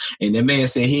loss. And that man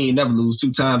said he ain't never lose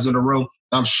 2 times in a row.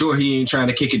 I'm sure he ain't trying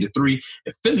to kick it to 3.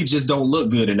 And Philly just don't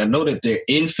look good. And I know that they're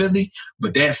in Philly,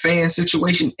 but that fan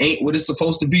situation ain't what it's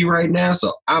supposed to be right now.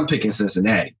 So I'm picking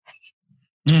Cincinnati.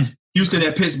 Houston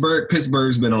at Pittsburgh.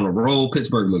 Pittsburgh's been on a roll.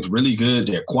 Pittsburgh looks really good.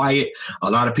 They're quiet.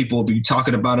 A lot of people will be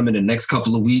talking about them in the next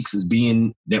couple of weeks as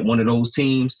being that one of those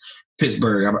teams.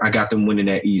 Pittsburgh, I got them winning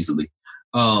that easily.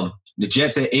 The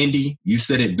Jets at Indy. You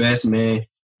said it best, man.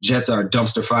 Jets are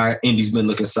dumpster fire. Indy's been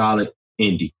looking solid.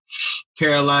 Indy.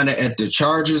 Carolina at the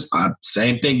Chargers.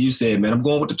 Same thing you said, man. I'm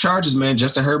going with the Chargers, man.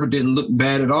 Justin Herbert didn't look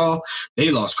bad at all. They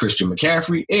lost Christian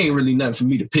McCaffrey. It ain't really nothing for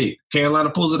me to pick.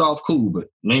 Carolina pulls it off, cool, but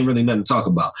it ain't really nothing to talk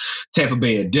about. Tampa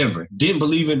Bay at Denver. Didn't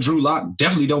believe in Drew Lock.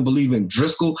 Definitely don't believe in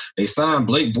Driscoll. They signed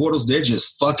Blake Bortles. They're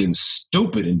just fucking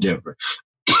stupid in Denver.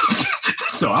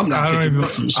 So I'm not. I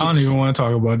don't even want to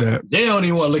talk about that. They don't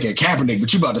even want to look at Kaepernick,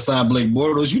 but you about to sign Blake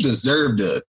Bortles. You deserve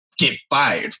to get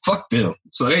fired. Fuck them.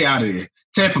 So they out of here.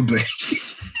 Tampa Bay.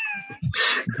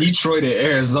 Detroit and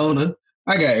Arizona.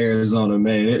 I got Arizona,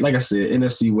 man. Like I said,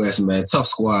 NFC West, man. Tough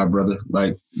squad, brother.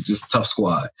 Like, just tough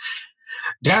squad.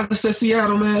 Dallas at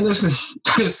Seattle, man. Listen,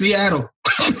 Seattle.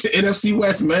 NFC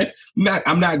West, man.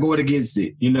 I'm not going against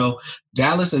it.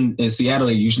 Dallas and Seattle,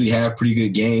 they usually have pretty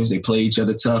good games. They play each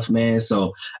other tough, man.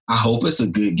 So I hope it's a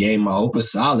good game. I hope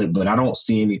it's solid, but I don't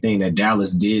see anything that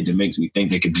Dallas did that makes me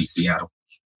think they could beat Seattle.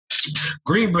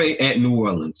 Green Bay at New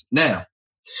Orleans. Now,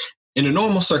 in a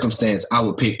normal circumstance, I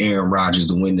would pick Aaron Rodgers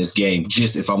to win this game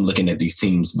just if I'm looking at these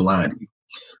teams blindly.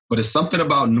 But it's something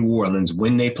about New Orleans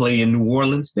when they play in New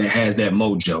Orleans that has that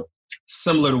mojo.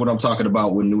 Similar to what I'm talking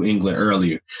about with New England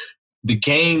earlier. The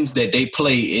games that they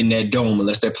play in that dome,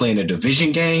 unless they're playing a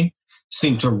division game,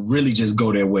 seem to really just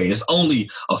go their way. It's only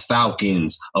a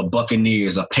Falcons, a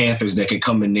Buccaneers, a Panthers that can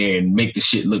come in there and make the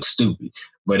shit look stupid.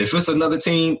 But if it's another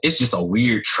team, it's just a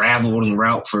weird traveling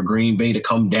route for Green Bay to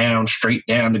come down, straight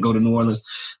down to go to New Orleans.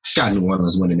 Got New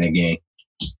Orleans winning that game.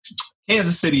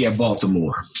 Kansas City at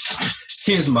Baltimore.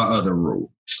 Here's my other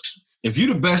rule. If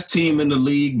you're the best team in the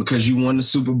league because you won the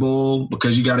Super Bowl,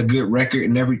 because you got a good record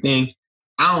and everything,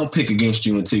 I don't pick against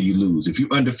you until you lose. If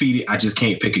you're undefeated, I just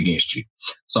can't pick against you.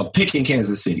 So I'm picking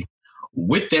Kansas City.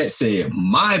 With that said,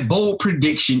 my bold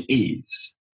prediction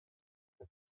is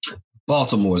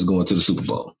Baltimore is going to the Super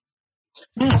Bowl.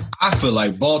 I feel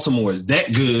like Baltimore is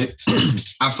that good.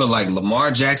 I feel like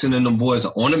Lamar Jackson and them boys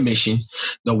are on a mission.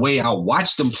 The way I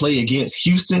watched them play against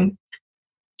Houston,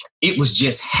 it was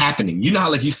just happening. You know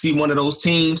how like you see one of those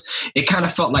teams? It kind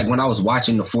of felt like when I was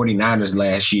watching the 49ers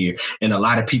last year and a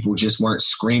lot of people just weren't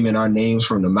screaming our names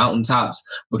from the mountaintops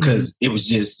because it was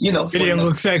just, you know. It didn't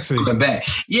look sexy. Back.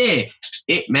 Yeah.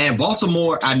 Man,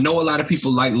 Baltimore, I know a lot of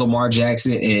people like Lamar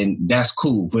Jackson and that's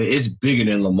cool, but it's bigger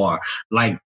than Lamar.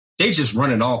 Like, they just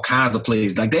running all kinds of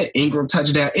plays. Like that Ingram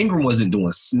touchdown. Ingram wasn't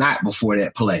doing snot before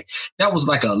that play. That was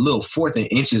like a little 4th and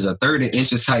inches, a 3rd and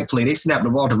inches type play. They snapped the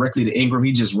ball directly to Ingram.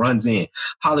 He just runs in.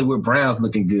 Hollywood Brown's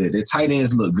looking good. Their tight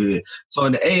ends look good. So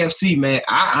in the AFC, man,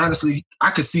 I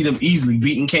could see them easily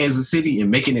beating Kansas City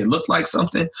and making it look like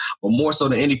something. But more so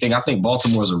than anything, I think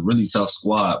Baltimore's a really tough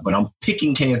squad. But I'm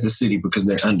picking Kansas City because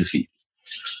they're undefeated.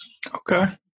 Okay.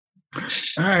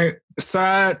 All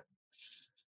right.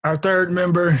 Our third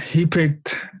member, he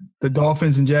picked the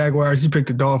Dolphins and Jaguars. He picked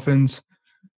the Dolphins.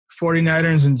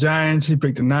 49ers and Giants, he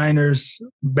picked the Niners.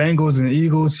 Bengals and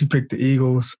Eagles, he picked the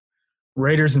Eagles.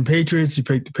 Raiders and Patriots, he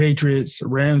picked the Patriots.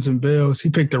 Rams and Bills, he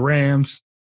picked the Rams.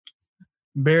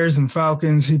 Bears and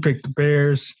Falcons, he picked the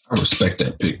Bears. I respect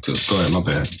that pick too. Go ahead, my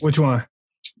bad. Which one?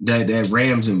 That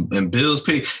Rams and Bills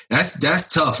pick.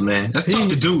 That's tough, man. That's tough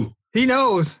to do. He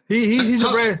knows. He's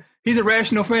a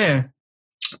rational fan.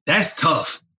 That's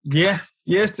tough. Yeah.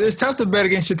 Yes, it's tough to bet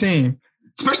against your team.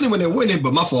 Especially when they're winning,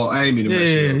 but my fault. I ain't mean to mess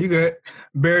you up. You good.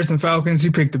 Bears and Falcons,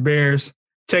 he picked the Bears.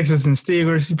 Texas and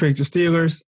Steelers, he picked the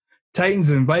Steelers.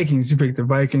 Titans and Vikings, he picked the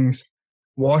Vikings.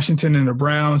 Washington and the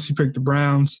Browns, he picked the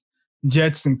Browns.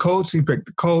 Jets and Colts, he picked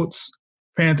the Colts.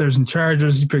 Panthers and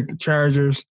Chargers, he picked the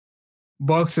Chargers.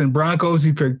 Bucks and Broncos,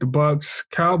 he picked the Bucks.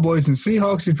 Cowboys and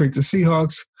Seahawks, he picked the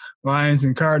Seahawks. Lions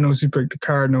and Cardinals, he picked the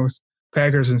Cardinals.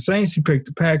 Packers and Saints, he picked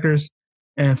the Packers.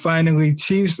 And finally,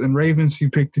 Chiefs and Ravens, he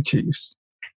picked the Chiefs.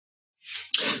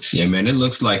 Yeah, man, it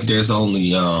looks like there's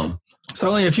only it's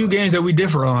only a few games that we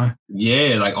differ on.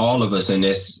 Yeah, like all of us, and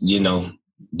it's, you know,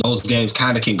 those games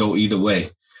kind of can go either way,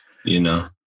 you know.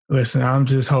 Listen, I'm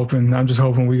just hoping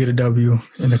we get a W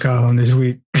in the column this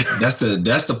week. That's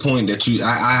the point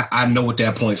that I know what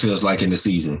that point feels like in the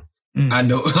season. I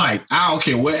know, like, I don't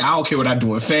care what I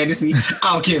do in fantasy.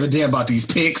 I don't care a damn about these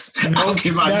picks. I don't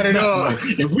care about not at all.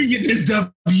 If we get this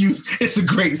W, it's a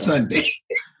great Sunday.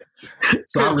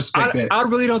 So I respect that. I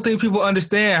really don't think people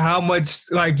understand how much,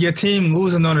 like, your team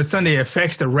losing on a Sunday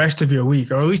affects the rest of your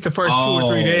week, or at least the first 2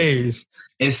 or 3 days.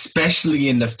 Especially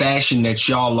in the fashion that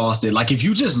y'all lost it. Like, if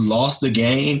you just lost the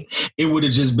game, it would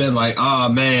have just been like, oh,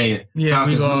 man. Yeah,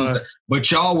 we lost.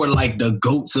 But y'all were like the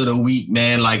goats of the week,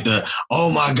 man. Like oh,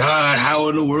 my God, how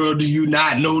in the world do you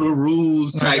not know the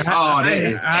rules? Type,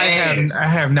 I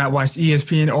have not watched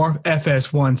ESPN or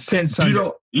FS1 since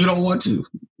Sunday. You don't want to.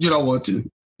 You don't want to.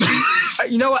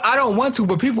 You know what? I don't want to,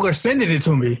 but people are sending it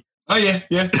to me. Oh, yeah.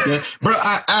 Bro,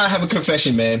 I have a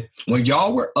confession, man. When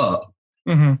y'all were up,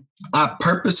 I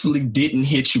purposefully didn't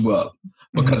hit you up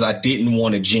because I didn't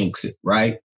want to jinx it,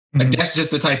 right? Like, that's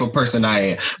just the type of person I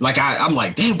am. Like, I'm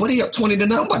like, damn, what are you up 20-0?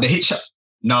 I'm about to hit you.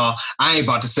 Nah, I ain't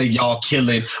about to say y'all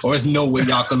killing or there's no way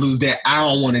y'all can lose that. I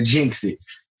don't want to jinx it.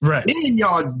 Right. Then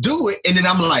y'all do it, and then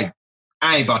I'm like,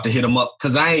 I ain't about to hit him up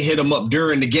because I ain't hit him up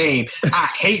during the game. I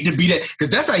hate to be that, because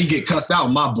that's how you get cussed out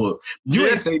in my book. You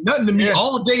ain't say nothing to me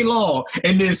all day long,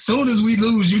 and then as soon as we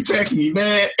lose, you text me,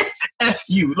 man, F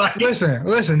you. Like, listen,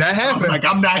 that happened. I was like,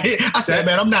 I'm not hitting. I said,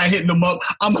 man, I'm not hitting them up.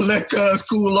 I'm going to let cuz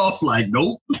cool off. Like,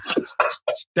 nope.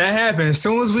 That happened. As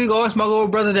soon as we lost, my little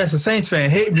brother that's a Saints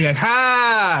fan hit me like,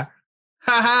 ha.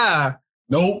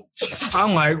 Nope.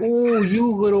 I'm like, ooh,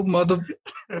 you little mother.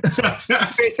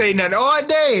 They say nothing all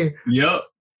day. Yep.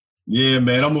 Yeah,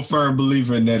 man. I'm a firm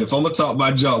believer in that. If I'm going to talk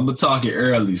my junk, I'm going to talk it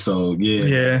early. So,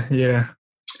 yeah. Yeah.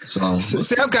 So,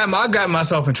 see, I got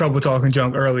myself in trouble talking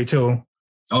junk early, too.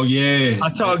 Oh, yeah. I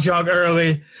talk junk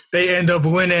early. They end up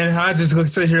winning. I just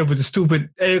sit here with the stupid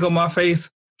egg on my face.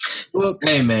 Look.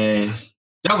 Hey, man.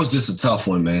 That was just a tough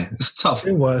one, man. It's tough.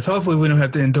 It was. Hopefully, we don't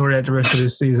have to endure that the rest of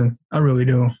this season. I really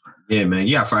do. Yeah, man.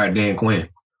 You got to fire Dan Quinn.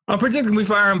 I'm predicting we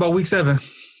fire him by week 7.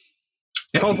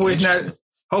 Hopefully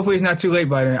it's not too late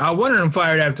by then. I wanted him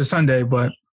fired after Sunday,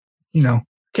 but,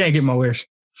 can't get my wish.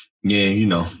 Yeah,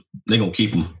 they're going to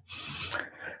keep him.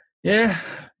 Yeah.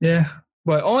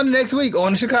 But on the next week,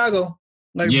 on to Chicago,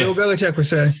 like Bill Belichick would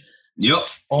say. Yep.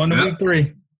 On to week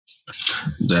 3.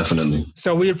 Definitely.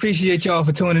 So we appreciate y'all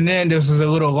for tuning in. This was a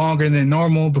little longer than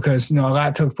normal because, a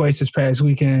lot took place this past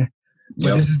weekend.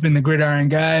 But This has been the Gridiron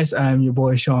Guys. I'm your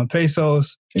boy, Sean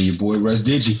Pesos. And your boy, Russ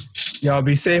Digi. Y'all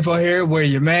be safe out here. Wear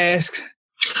your mask.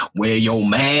 Wear your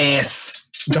mask.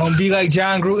 Don't be like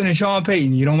John Gruden and Sean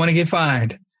Payton. You don't want to get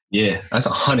fined. Yeah, that's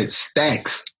 100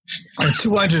 stacks. And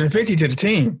 250 to the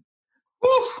team. Woo.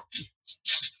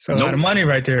 It's a lot of money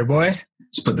right there, boy.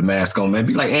 Just put the mask on, man.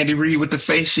 Be like Andy Reid with the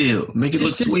face shield. Make it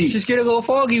look sweet. Just get a little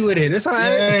foggy with it. That's all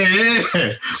right.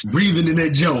 Yeah. Breathing in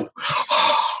that joke.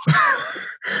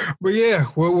 But yeah,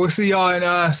 we'll see y'all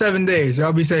in 7 days.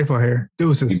 Y'all be safe out here.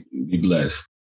 Deuces. Be blessed.